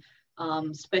information,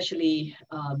 especially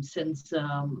since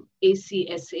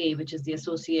ACSA, which is the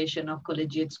Association of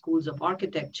Collegiate Schools of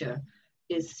Architecture,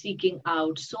 is seeking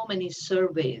out so many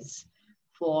surveys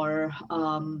for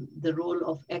the role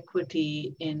of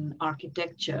equity in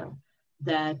architecture,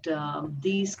 that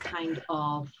these kind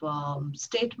of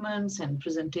statements and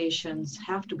presentations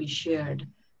have to be shared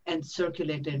and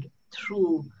circulated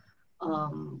through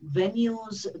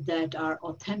venues that are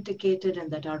authenticated and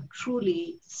that are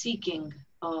truly seeking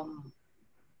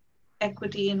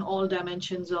equity in all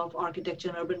dimensions of architecture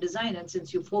and urban design. And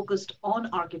since you focused on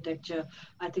architecture,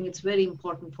 I think it's very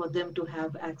important for them to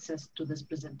have access to this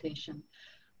presentation.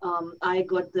 I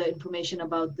got the information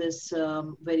about this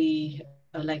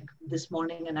like this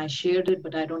morning, and I shared it,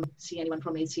 but I don't see anyone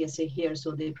from ACSA here,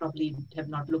 so they probably have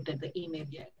not looked at the email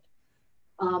yet.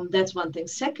 That's one thing.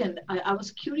 Second, I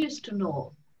was curious to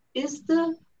know, is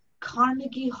the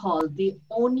Carnegie Hall the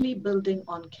only building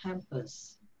on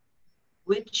campus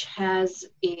which has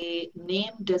a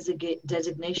name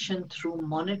designation through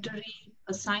monetary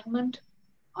assignment?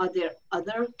 Are there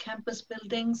other campus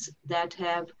buildings that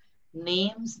have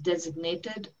names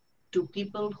designated to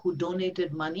people who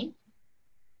donated money?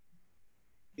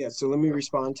 Yeah, so let me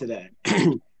respond to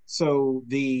that. So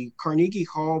the Carnegie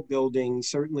Hall building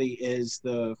certainly is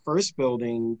the first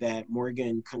building that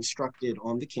Morgan constructed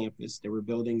on the campus. There were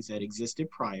buildings that existed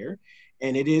prior,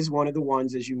 and it is one of the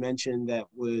ones, as you mentioned, that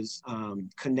was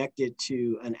connected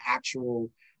to an actual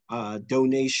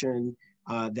donation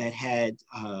that had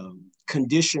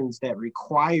conditions that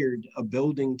required a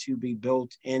building to be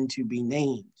built and to be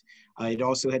named. It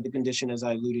also had the condition, as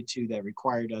I alluded to, that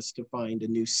required us to find a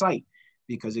new site,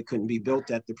 because it couldn't be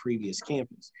built at the previous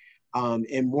campus.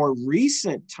 In more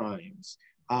recent times,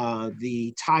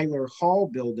 the Tyler Hall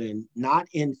building, not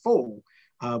in full,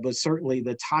 but certainly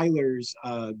the Tylers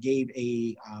gave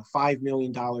a $5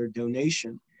 million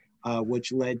donation,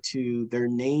 which led to their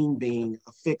name being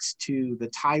affixed to the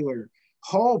Tyler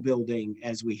Hall building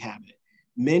as we have it.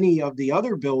 Many of the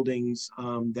other buildings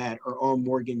that are on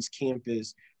Morgan's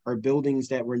campus are buildings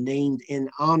that were named in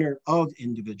honor of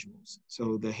individuals.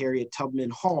 So the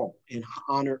Harriet-Tubman Hall in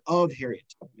honor of Harriet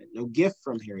Tubman, no gift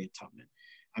from Harriet Tubman.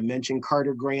 I mentioned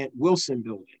Carter Grant Wilson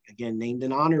building, again, named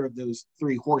in honor of those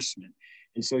three horsemen.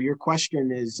 And so your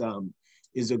question is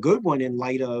a good one in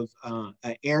light of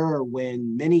an era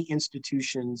when many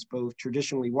institutions, both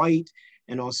traditionally white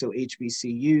and also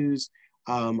HBCUs,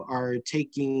 are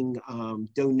taking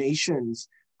donations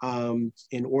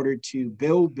in order to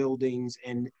build buildings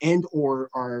and or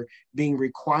are being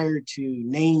required to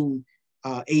name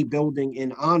a building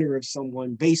in honor of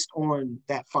someone based on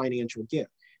that financial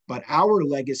gift. But our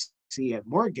legacy at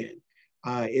Morgan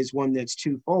is one that's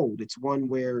twofold. It's one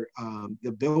where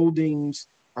the buildings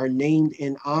are named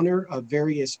in honor of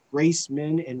various race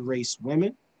men and race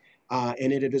women.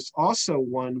 And it is also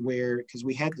one where, because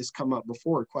we had this come up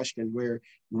before, a question where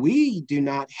we do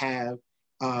not have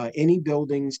any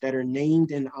buildings that are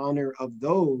named in honor of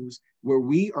those where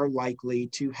we are likely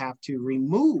to have to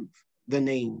remove the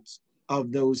names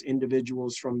of those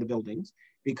individuals from the buildings,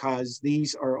 because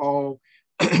these are all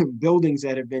buildings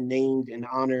that have been named in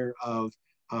honor of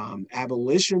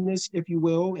abolitionists, if you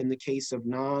will, in the case of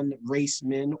non-race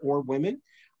men or women,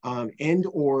 and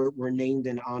or were named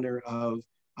in honor of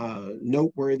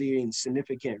noteworthy and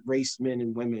significant race men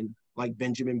and women like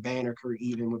Benjamin Banneker,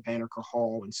 even with Banneker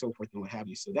Hall and so forth and what have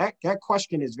you. So that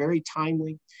question is very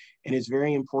timely, and it's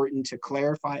very important to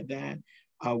clarify that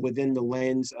within the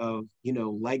lens of,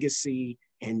 legacy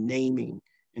and naming.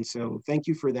 And so thank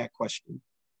you for that question.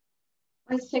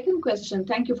 My second question,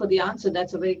 thank you for the answer.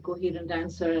 That's a very coherent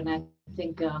answer, and I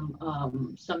think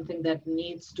something that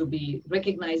needs to be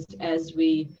recognized as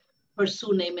we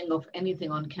pursue naming of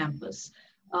anything on campus.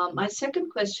 My second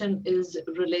question is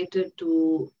related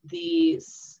to the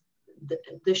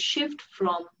shift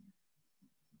from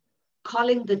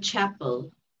calling the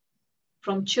chapel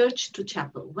from church to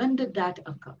chapel. When did that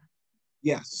occur?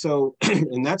 Yeah, so,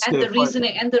 and that's the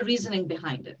reasoning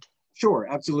behind it. Sure,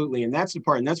 absolutely. And that's the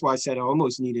part, and that's why I said I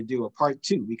almost need to do a part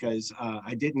 2, because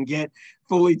I didn't get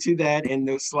fully to that in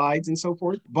those slides and so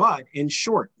forth. But in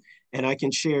short, and I can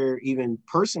share even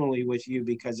personally with you,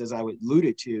 because as I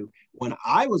alluded to, when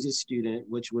I was a student,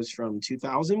 which was from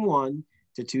 2001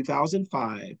 to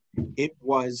 2005, it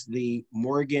was the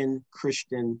Morgan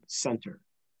Christian Center.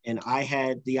 And I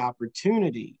had the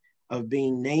opportunity of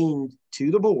being named to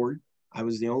the board. I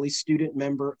was the only student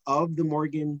member of the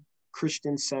Morgan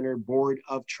Christian Center Board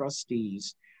of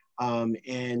Trustees. And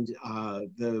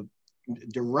the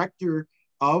director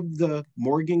of the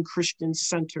Morgan Christian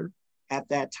Center at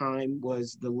that time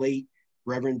was the late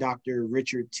Reverend Dr.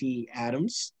 Richard T.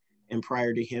 Adams. And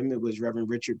prior to him, it was Reverend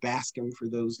Richard Bascom, for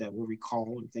those that will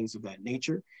recall, and things of that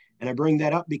nature. And I bring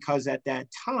that up because at that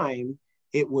time,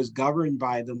 it was governed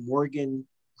by the Morgan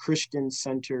Christian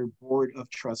Center Board of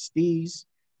Trustees,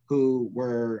 who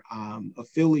were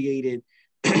affiliated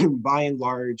by and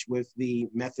large with the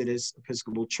Methodist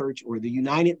Episcopal Church, or the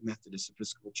United Methodist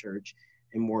Episcopal Church,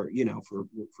 and more, for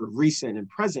recent and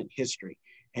present history.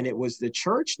 And it was the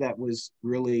church that was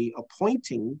really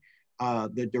appointing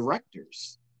the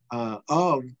directors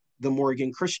of the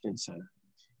Morgan Christian Center.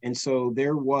 And so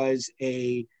there was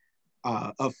a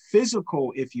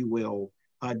physical, if you will,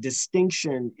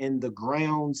 distinction in the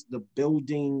grounds, the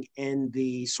building, and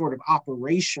the sort of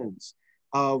operations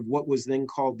of what was then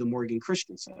called the Morgan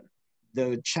Christian Center.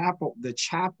 The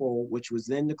chapel, which was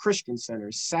then the Christian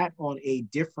Center, sat on a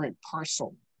different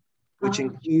parcel, which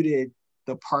included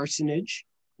the parsonage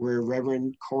where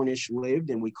Reverend Cornish lived,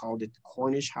 and we called it the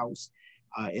Cornish House.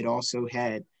 It also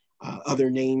had other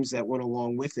names that went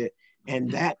along with it. And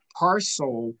that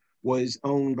parcel was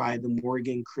owned by the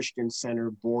Morgan Christian Center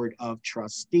Board of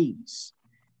Trustees.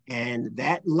 And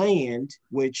that land,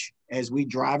 which as we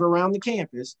drive around the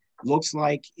campus, looks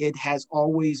like it has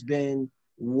always been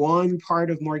one part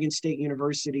of Morgan State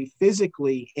University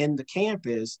physically in the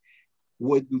campus,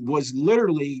 was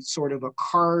literally sort of a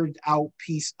carved out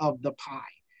piece of the pie.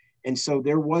 And so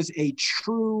there was a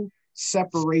true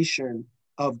separation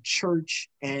of church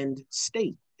and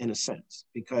state, in a sense,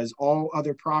 because all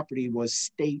other property was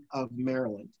state of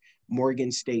Maryland,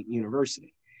 Morgan State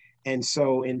University. And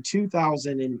so in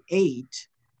 2008,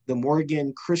 the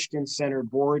Morgan Christian Center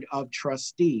Board of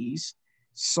Trustees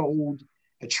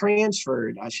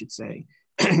transferred, I should say,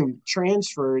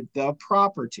 transferred the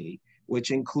property,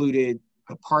 which included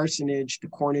the parsonage, the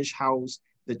Cornish house,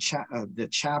 the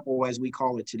chapel, as we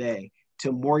call it today,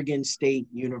 to Morgan State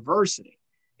University.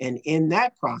 And in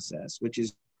that process, which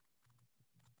is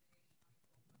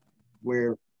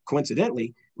where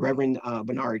coincidentally, Reverend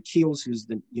Bernard Keels, who's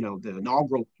the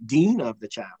inaugural dean of the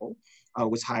chapel,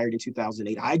 was hired in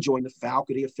 2008. I joined the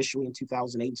faculty officially in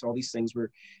 2008. So all these things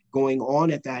were going on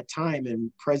at that time.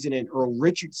 And President Earl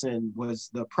Richardson was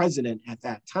the president at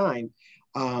that time.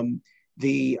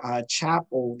 The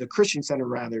chapel, the Christian Center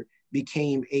rather,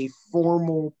 became a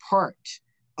formal part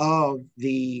of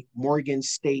the Morgan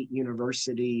State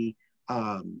University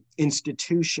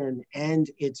institution and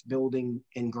its building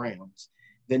and grounds.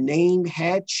 The name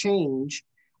had changed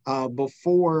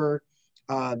before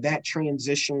that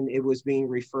transition. It was being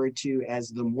referred to as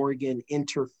the Morgan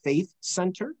Interfaith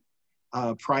Center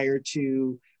prior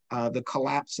to the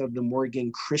collapse of the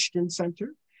Morgan Christian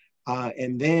Center.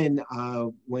 And then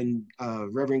when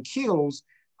Reverend Keels,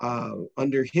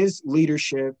 under his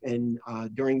leadership and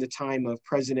during the time of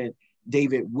President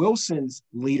David Wilson's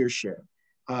leadership,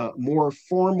 more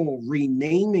formal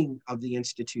renaming of the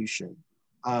institution,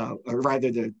 or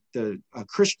rather the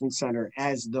Christian Center,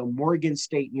 as the Morgan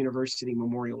State University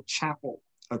Memorial Chapel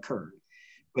occurred.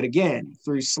 But again,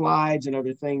 through slides and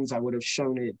other things, I would have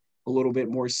shown it a little bit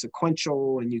more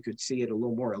sequential, and you could see it a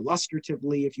little more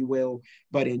illustratively, if you will.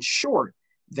 But in short,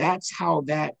 that's how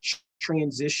that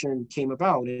transition came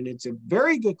about. And it's a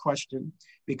very good question,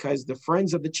 because the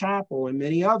Friends of the Chapel and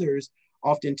many others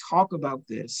often talk about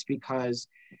this, because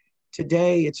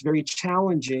today it's very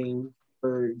challenging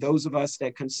for those of us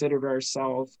that consider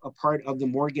ourselves a part of the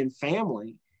Morgan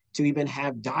family to even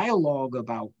have dialogue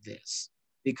about this,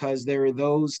 because there are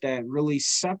those that really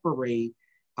separate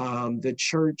the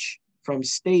church from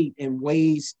state in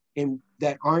ways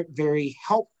that aren't very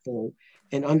helpful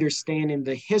in understanding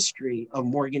the history of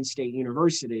Morgan State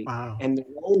University. Wow. And the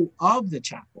role of the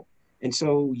chapel. And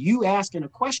so you asking a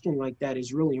question like that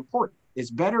is really important.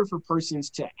 It's better for persons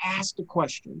to ask the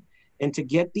question and to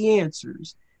get the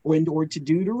answers, or to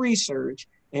do the research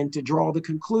and to draw the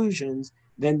conclusions,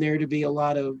 than there to be a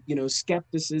lot of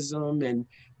skepticism and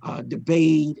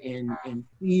debate and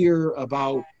fear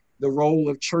about the role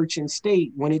of church and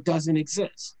state when it doesn't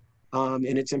exist. And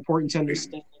it's important to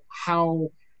understand how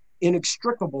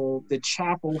inextricable the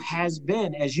chapel has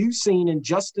been, as you've seen in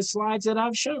just the slides that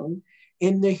I've shown,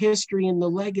 in the history and the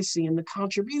legacy and the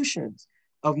contributions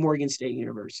of Morgan State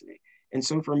University. And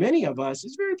so for many of us,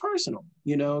 it's very personal,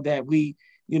 that we,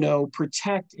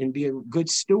 protect and be a good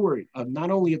steward of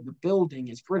not only of the building,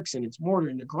 its bricks and its mortar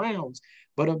and the grounds,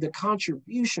 but of the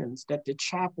contributions that the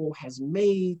chapel has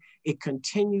made, it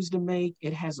continues to make.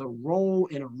 It has a role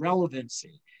and a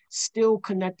relevancy still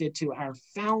connected to our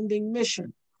founding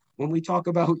mission. When we talk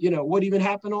about, what even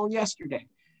happened on yesterday,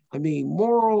 I mean,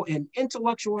 moral and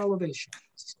intellectual elevation,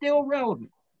 still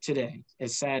relevant today,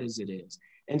 as sad as it is.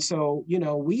 And so,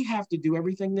 we have to do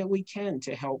everything that we can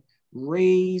to help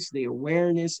raise the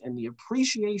awareness and the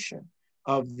appreciation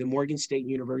of the Morgan State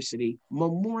University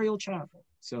Memorial Chapel.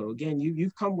 So again,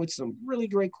 you've come with some really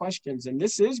great questions, and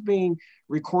this is being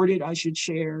recorded, I should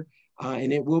share,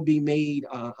 and it will be made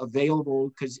available,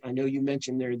 because I know you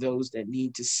mentioned there are those that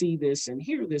need to see this and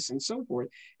hear this and so forth,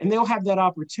 and they'll have that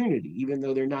opportunity, even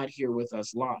though they're not here with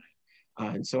us live.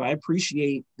 And so I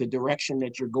appreciate the direction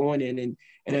that you're going in. And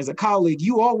as a colleague,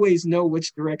 you always know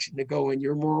which direction to go, and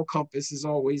your moral compass is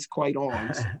always quite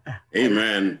on. So.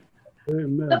 Amen.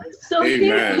 Amen. So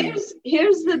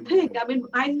here's the thing. I mean,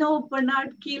 I know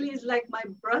Bernard Keeley is like my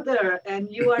brother, and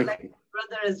you are like my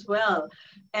brother as well.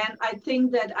 And I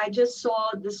think that I just saw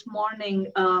this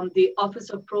morning, the Office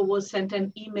of Provost sent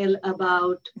an email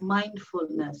about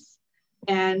mindfulness.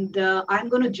 And I'm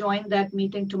going to join that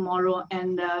meeting tomorrow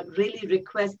and really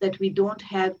request that we don't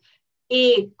have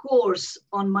a course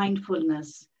on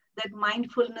mindfulness, that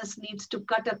mindfulness needs to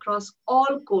cut across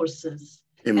all courses.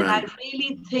 Amen. And I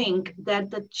really think that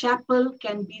the chapel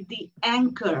can be the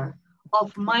anchor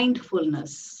of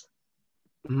mindfulness.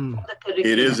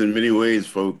 It is in many ways,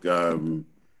 folk, a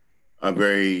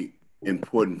very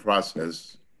important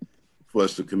process for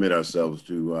us to commit ourselves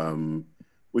to.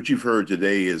 What you've heard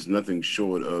today is nothing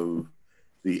short of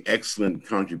the excellent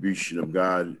contribution of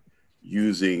God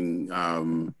using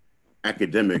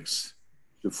academics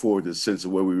to forward the sense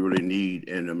of what we really need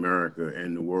in America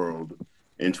and the world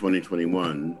in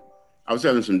 2021. I was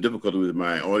having some difficulty with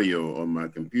my audio on my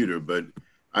computer, but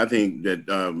I think that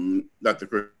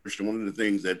Dr. Christian, one of the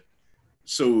things that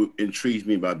so intrigues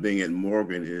me about being at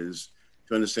Morgan is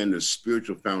to understand the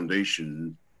spiritual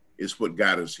foundation is what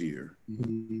got us here.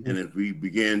 Mm-hmm. And if we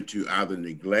begin to either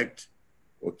neglect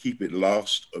or keep it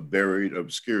lost or buried or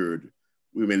obscured,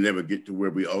 we may never get to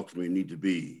where we ultimately need to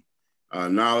be.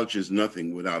 Knowledge is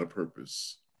nothing without a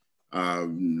purpose.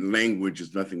 Language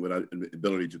is nothing without the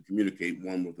ability to communicate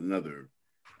one with another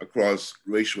across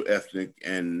racial, ethnic,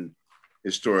 and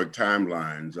historic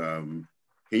timelines.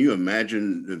 Can you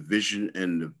imagine the vision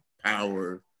and the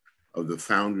power of the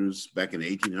founders back in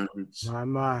the 1800s?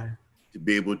 My. To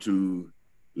be able to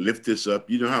lift this up.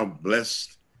 You know how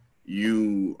blessed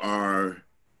you are,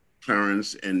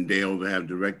 Clarence and Dale, to have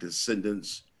direct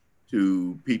descendants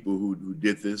to people who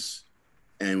did this.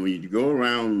 And when you go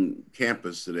around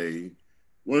campus today,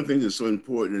 one of the things that's so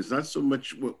important is not so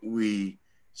much what we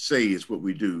say, it's what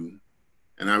we do.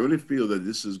 And I really feel that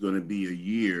this is going to be a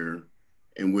year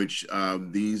in which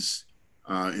these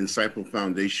insightful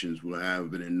foundations will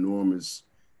have an enormous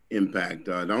impact.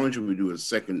 Not only should we do a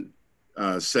second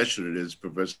session of this,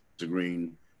 Professor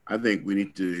Green, I think we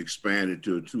need to expand it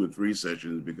to 2 or 3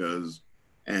 sessions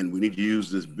and we need to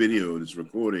use this video, this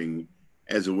recording,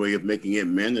 as a way of making it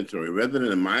mandatory. Rather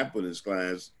than a mindfulness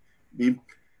class, be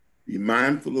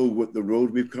mindful of what the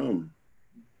road we've come.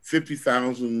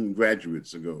 50,000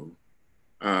 graduates ago,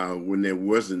 when there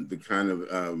wasn't the kind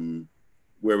of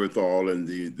wherewithal and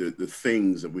the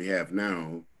things that we have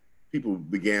now, people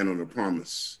began on a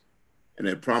promise. And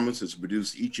that promise has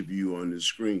produced each of you on this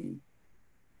screen.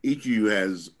 Each of you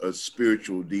has a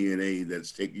spiritual DNA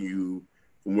that's taking you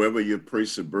from wherever your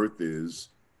place of birth is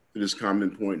to this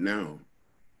common point now.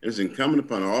 It's incumbent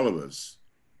upon all of us,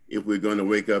 if we're going to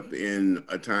wake up in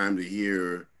a time to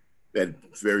hear that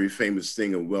very famous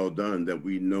thing of well done, that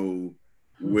we know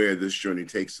where this journey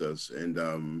takes us.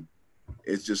 And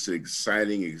it's just an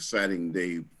exciting, exciting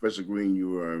day. Professor Green,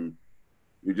 you're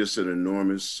just an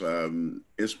enormous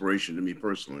inspiration to me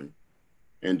personally,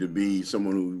 and to be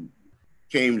someone who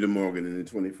came to Morgan in the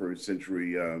 21st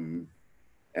century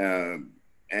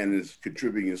and is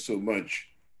contributing so much.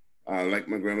 Like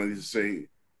my grandmother used to say,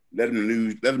 let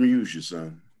them use you,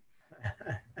 son.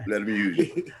 Let them use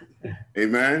you.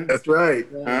 Amen? That's right.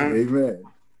 Huh? Amen.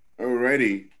 All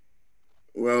righty.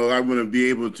 Well, I'm going to be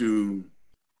able to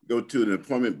go to an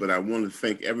appointment, but I want to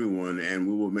thank everyone, and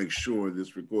we will make sure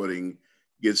this recording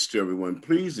gets to everyone.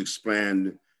 Please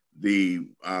expand the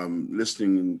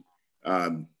listening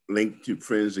link to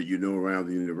friends that you know around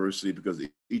the university, because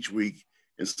each week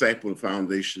Insightful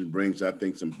Foundation brings, I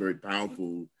think, some very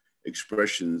powerful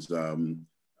expressions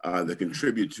that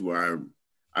contribute to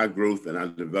our growth and our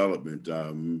development.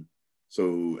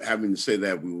 So having to say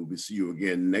that, we will see you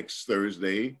again next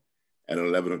Thursday at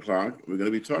 11 o'clock. We're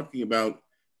going to be talking about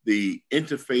the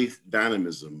interfaith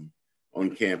dynamism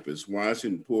on campus, why it's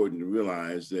important to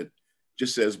realize that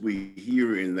just as we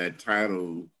hear in that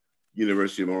title,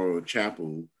 University Memorial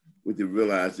Chapel, we can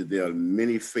realize that there are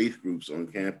many faith groups on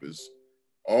campus,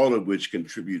 all of which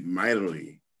contribute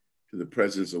mightily to the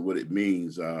presence of what it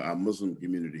means, our Muslim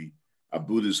community, our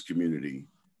Buddhist community,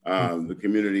 the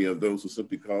community of those who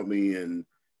simply call me and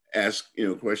ask,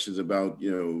 questions about,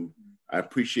 I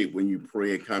appreciate when you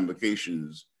pray at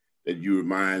convocations that you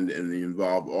remind and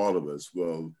involve all of us.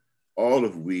 Well, all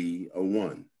of we are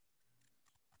one.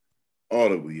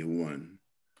 All of we are one.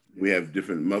 We have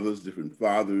different mothers, different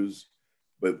fathers,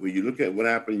 but when you look at what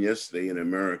happened yesterday in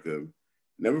America,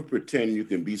 never pretend you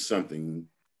can be something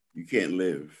you can't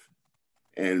live.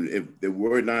 And if there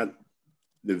were not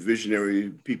the visionary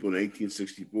people in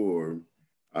 1864,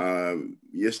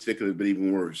 yesterday could have been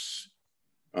even worse.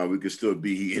 We could still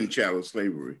be in chattel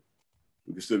slavery.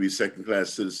 We could still be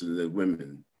second-class citizens as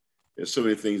women. There's so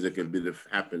many things that can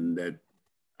happen that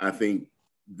I think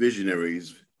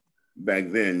visionaries back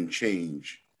then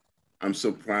change. I'm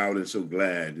so proud and so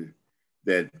glad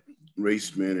that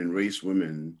race men and race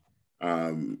women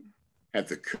have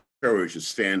the courage to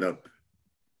stand up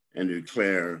and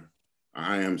declare,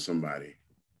 I am somebody.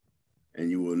 And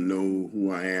you will know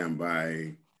who I am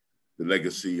by the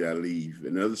legacy I leave.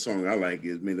 Another song I like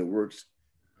is, may the works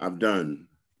I've done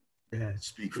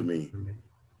speak for me.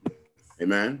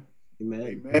 Amen?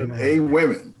 Amen. Amen. A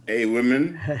women. Hey,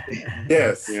 women.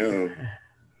 Yes.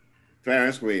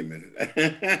 Clarence, wait a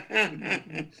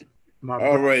minute.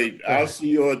 All right, I'll see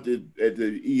you at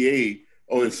the EA.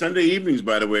 Oh, and Sunday evenings,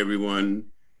 by the way, everyone,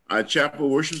 our chapel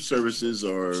worship services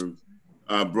are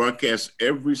broadcast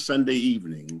every Sunday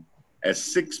evening at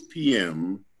 6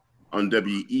 p.m. on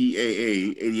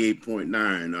WEAA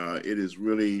 88.9. It is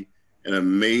really an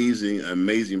amazing,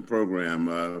 amazing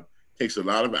program. Takes a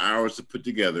lot of hours to put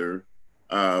together,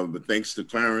 but thanks to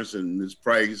Clarence and Ms.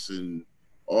 Price and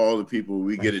all the people,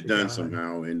 we get it done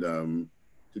somehow, and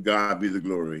to God be the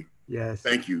glory. Yes.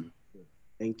 Thank you.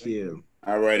 Thank you.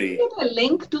 All righty. Can you get a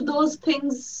link to those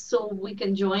things so we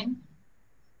can join?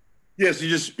 Yes, you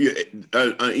just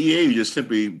on EA, you just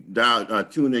simply dial,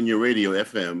 tune in your radio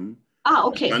FM.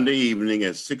 Okay. Sunday evening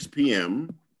at 6 p.m.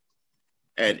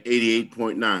 at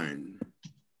 88.9.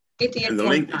 88.9. And the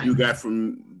link that you got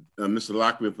from Mr.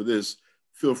 Lockman for this,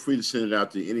 feel free to send it out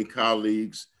to any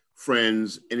colleagues,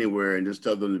 friends, anywhere, and just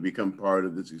tell them to become part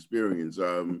of this experience.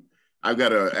 I've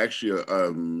got actually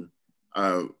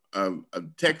a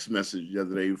text message the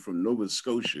other day from Nova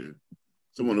Scotia,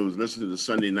 someone who was listening to the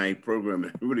Sunday night program,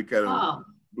 and it really kind of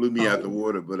blew me out the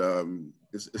water. But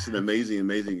it's an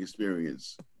amazing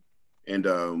experience, and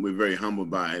we're very humbled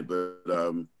by it. But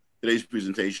today's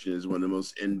presentation is one of the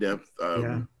most in-depth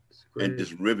and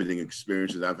just riveting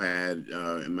experiences I've had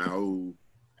in my whole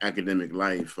academic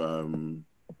life.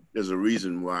 There's a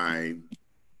reason why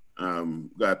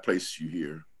God placed you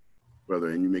here, brother,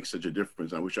 and you make such a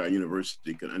difference. I wish our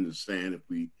university could understand if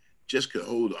we just could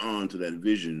hold on to that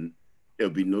vision,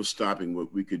 there'll be no stopping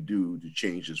what we could do to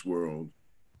change this world.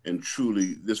 And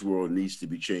truly, this world needs to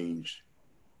be changed.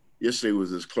 Yesterday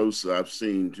was as close as I've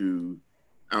seen to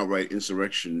outright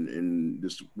insurrection in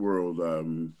this world.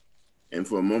 And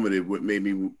for a moment, it made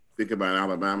me think about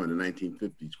Alabama in the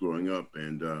 1950s growing up.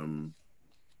 And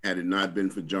had it not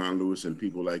been for John Lewis and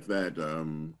people like that,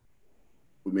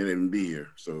 we may not even be here.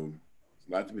 So it's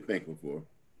a lot to be thankful for.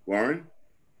 Warren?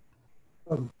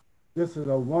 This is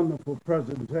a wonderful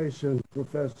presentation,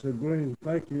 Professor Green.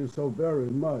 Thank you so very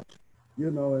much.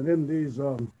 You know, and in these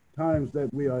times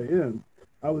that we are in,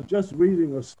 I was just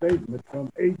reading a statement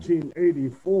from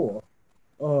 1884.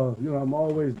 You know, I'm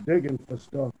always digging for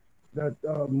stuff that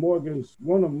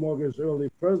one of Morgan's early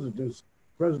presidents,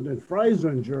 President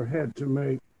Freisinger, had to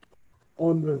make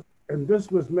and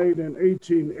this was made in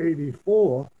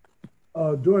 1884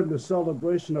 during the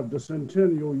celebration of the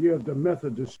centennial year of the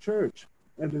Methodist Church.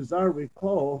 And as I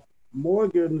recall,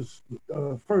 Morgan's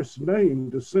first name,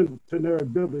 the Centenary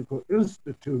Biblical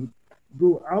Institute,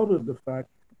 grew out of the fact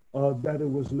that it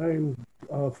was named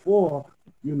for,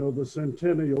 you know, the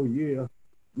centennial year,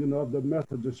 you know, of the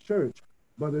Methodist Church.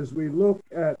 But as we look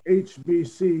at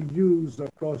HBCUs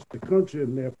across the country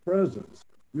and their presence,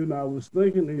 you know, I was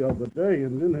thinking the other day,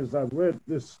 and then as I read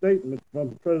this statement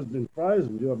from President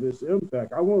Freisinger of its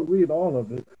impact, I won't read all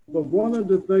of it, but one of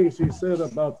the things he said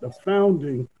about the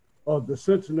founding of the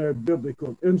Centenary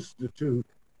Biblical Institute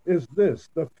is this: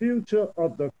 the future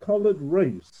of the colored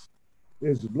race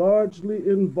is largely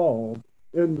involved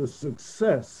in the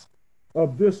success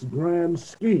of this grand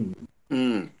scheme.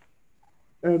 And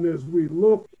as we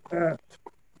look at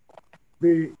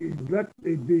the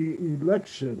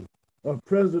election of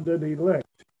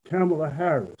President-elect Kamala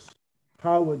Harris,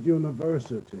 Howard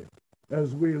University,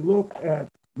 as we look at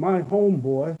my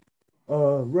homeboy,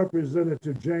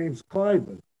 Representative James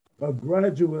Clyburn, a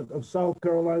graduate of South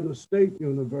Carolina State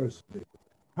University,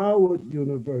 Howard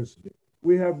University.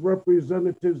 We have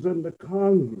representatives in the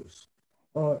Congress,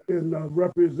 in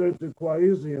Representative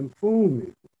Kwesi and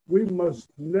Fumi. We must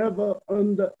never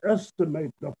underestimate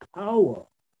the power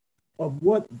of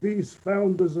what these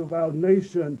founders of our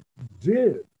nation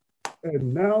did.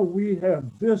 And now we have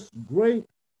this great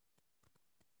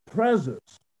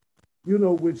presence, you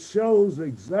know, which shows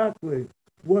exactly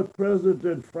what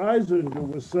President Freisinger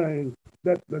was saying,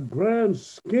 that the grand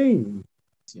scheme,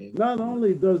 not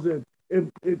only does it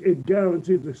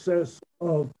guarantee the success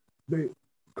of the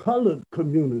colored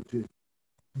community,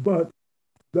 but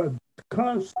the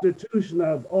Constitution,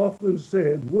 I've often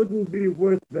said, wouldn't be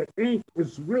worth the ink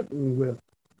it's written with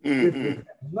if it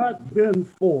had not been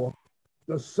for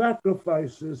the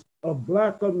sacrifices of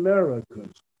Black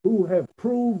Americans who have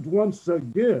proved once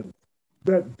again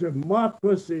that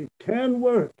democracy can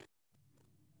work.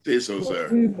 Say so, sir.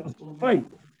 We must fight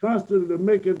constantly to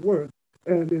make it work.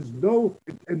 And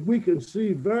we can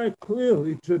see very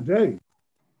clearly today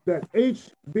that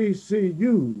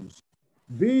HBCUs,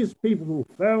 these people who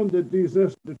founded these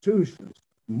institutions,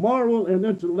 moral and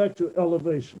intellectual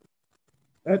elevation,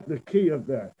 at the key of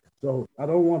that. So I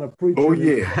don't want to preach. Oh,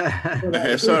 yeah.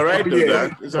 That's all right, though,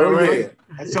 Doc. It's all right.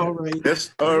 That's all right.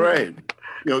 That's all right.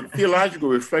 You know, theological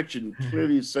reflection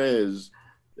clearly says,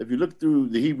 if you look through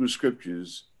the Hebrew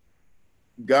scriptures,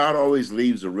 God always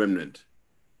leaves a remnant.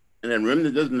 And that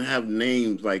remnant doesn't have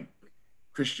names like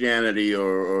Christianity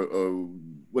or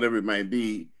whatever it might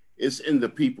be. It's in the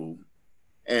people.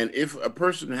 And if a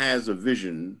person has a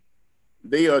vision,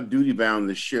 they are duty bound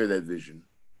to share that vision.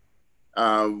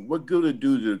 What good to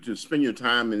do to spend your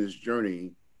time in this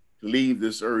journey to leave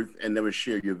this earth and never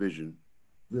share your vision?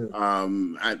 Yeah.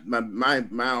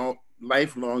 My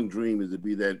lifelong dream is to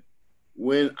be that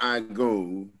when I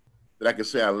go, that I can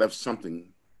say I left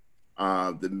something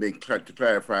that may to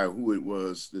clarify who it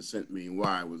was that sent me and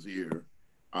why I was here.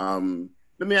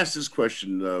 Let me ask this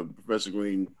question, Professor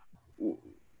Green.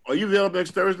 Are you available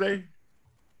next Thursday?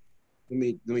 Let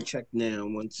me check now.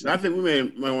 One I second. think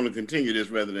we might want to continue this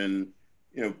rather than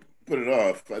put it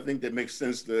off. I think that makes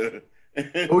sense to.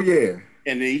 Oh yeah.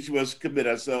 And each of us commit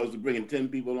ourselves to bringing 10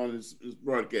 people on this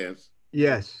broadcast.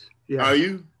 Yes. Yes. Are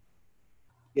you?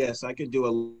 Yes, I could do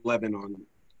 11 on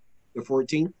the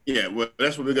 14th. Yeah, well,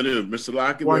 that's what we're gonna do, Mr.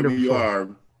 Lockett. Wonderful. Wherever you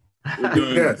are, we're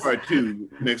doing Yes. part 2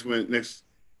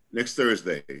 next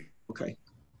Thursday. Okay.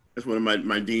 That's one of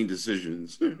my dean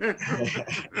decisions. Thank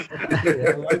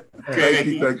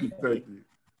you.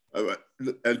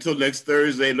 Until next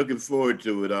Thursday, looking forward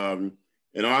to it.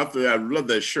 And Arthur, I love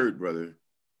that shirt, brother.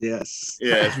 Yes.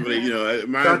 Yeah, it's really, it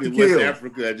reminds me of West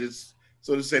Africa. Just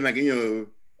sort of saying, like,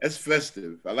 that's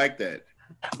festive. I like that.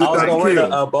 I was gonna wear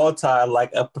a bow tie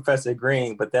like a Professor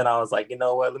Green, but then I was like, you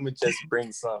know what? Let me just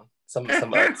bring some more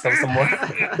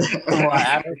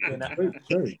African.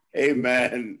 Hey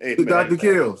man, Dr.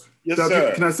 Kills. Yes,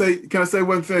 sir. Can I say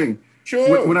one thing?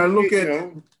 Sure. When I look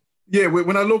at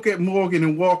when I look at Morgan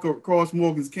and walk across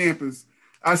Morgan's campus,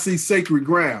 I see sacred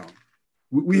ground.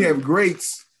 We have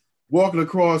greats walking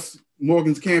across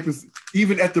Morgan's campus,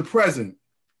 even at the present,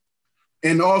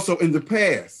 and also in the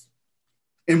past.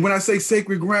 And when I say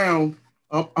sacred ground,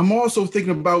 I'm also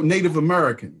thinking about Native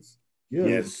Americans.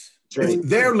 Yes. It's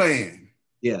their land.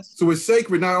 Yes. So it's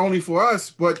sacred not only for us,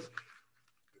 but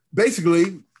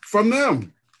basically from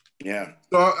them. Yeah.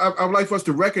 So I would like for us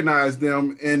to recognize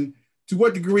them. And to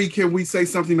what degree can we say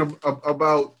something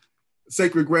about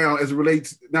sacred ground as it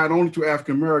relates not only to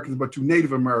African Americans, but to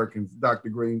Native Americans, Dr.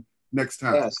 Green, next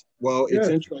time? Yes. Well, it's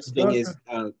interesting is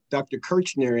Dr.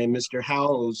 Kirchner and Mr.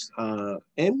 Howells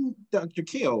and Dr.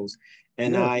 Kills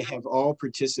and I have all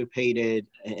participated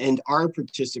and are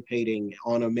participating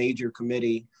on a major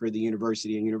committee for the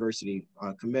university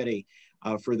committee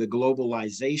for the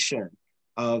globalization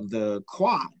of the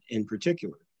Quad in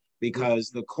particular,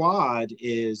 because the Quad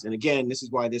is, and again, this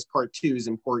is why this part 2 is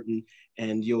important,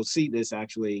 and you'll see this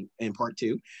actually in part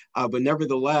 2, but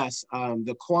nevertheless,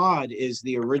 the Quad is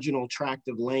the original tract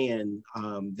of land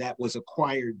that was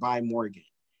acquired by Morgan.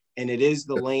 And it is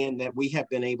the land that we have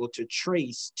been able to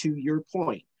trace, to your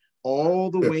point, all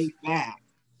the way back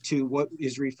to what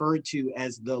is referred to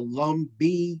as the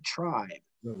Lumbee tribe,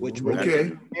 which were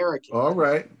Native Americans. All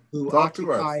right. Who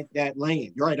occupied that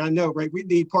land. You're right, I know, right? We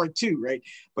need part 2, right?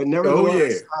 But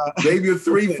nevertheless, maybe a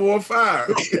 3, 4, 5.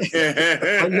 but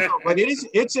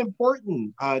it's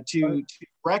important to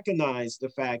recognize the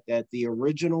fact that the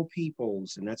original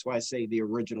peoples, and that's why I say the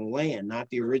original land, not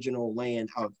the original land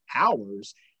of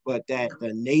ours, but that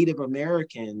the Native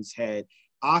Americans had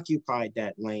occupied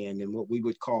that land in what we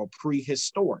would call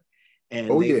prehistoric. And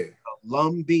Lumbee,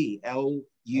 Lumbee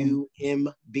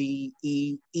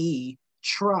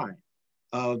tribe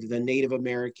of the Native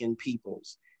American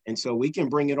peoples. And so we can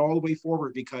bring it all the way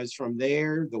forward, because from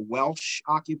there, the Welsh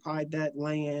occupied that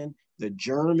land, the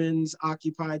Germans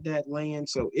occupied that land.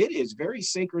 So it is very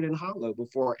sacred and hollow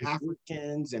before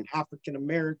Africans and African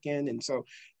American. And so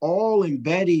all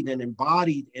embedded and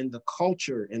embodied in the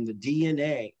culture and the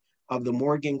DNA of the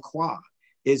Morgan Quad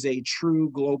is a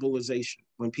true globalization.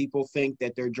 When people think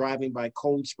that they're driving by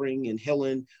Cold Spring and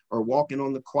Hillen or walking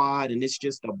on the Quad and it's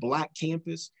just a Black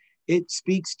campus, it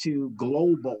speaks to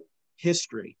global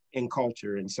history and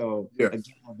culture. And so again,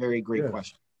 a very great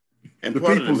question. And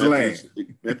part of the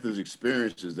Memphis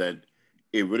experience is that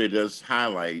it really does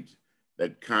highlight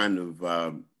that kind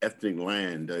of ethnic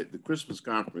land. The Christmas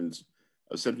conference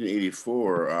of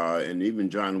 1784 and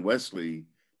even John Wesley,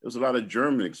 there was a lot of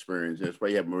German experience. That's why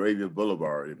you have Moravia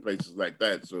Boulevard and places like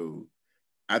that. So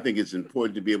I think it's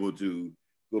important to be able to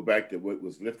go back to what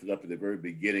was lifted up at the very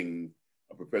beginning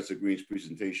of Professor Green's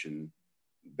presentation.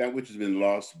 That which has been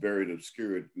lost, buried,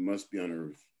 obscured must be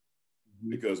unearthed.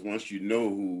 Because once you know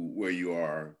where you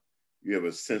are, you have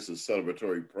a sense of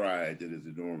celebratory pride that is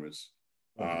enormous.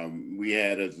 We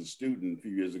had, as a student a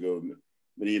few years ago,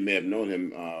 many of you may have known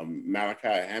him, Malachi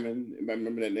Hammond. Anybody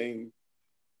remember that name?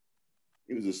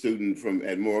 He was a student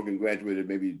at Morgan, graduated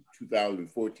maybe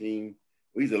 2014.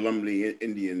 Well, he's a Lumley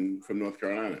Indian from North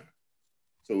Carolina.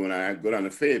 So when I go down to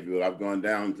Fayetteville, I've gone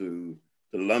down to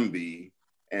Lumbee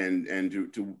and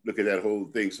to look at that whole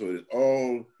thing. So it's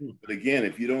all, but again,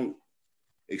 if you don't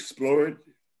explore it,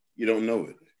 you don't know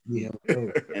it.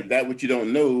 And that which you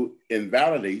don't know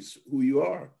invalidates who you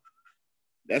are.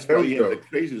 That's why you have the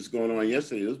craziness going on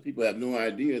yesterday. Those people have no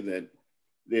idea that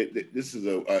this is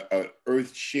a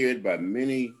earth shared by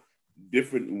many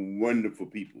different wonderful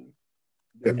people.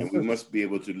 And we must be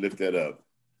able to lift that up.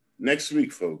 Next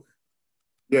week, folks.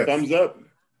 Thumbs up.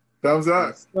 Thumbs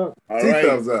up. All right.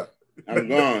 Thumbs up. I'm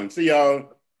gone. See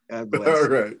y'all. God bless. All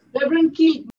right. Reverend Keith,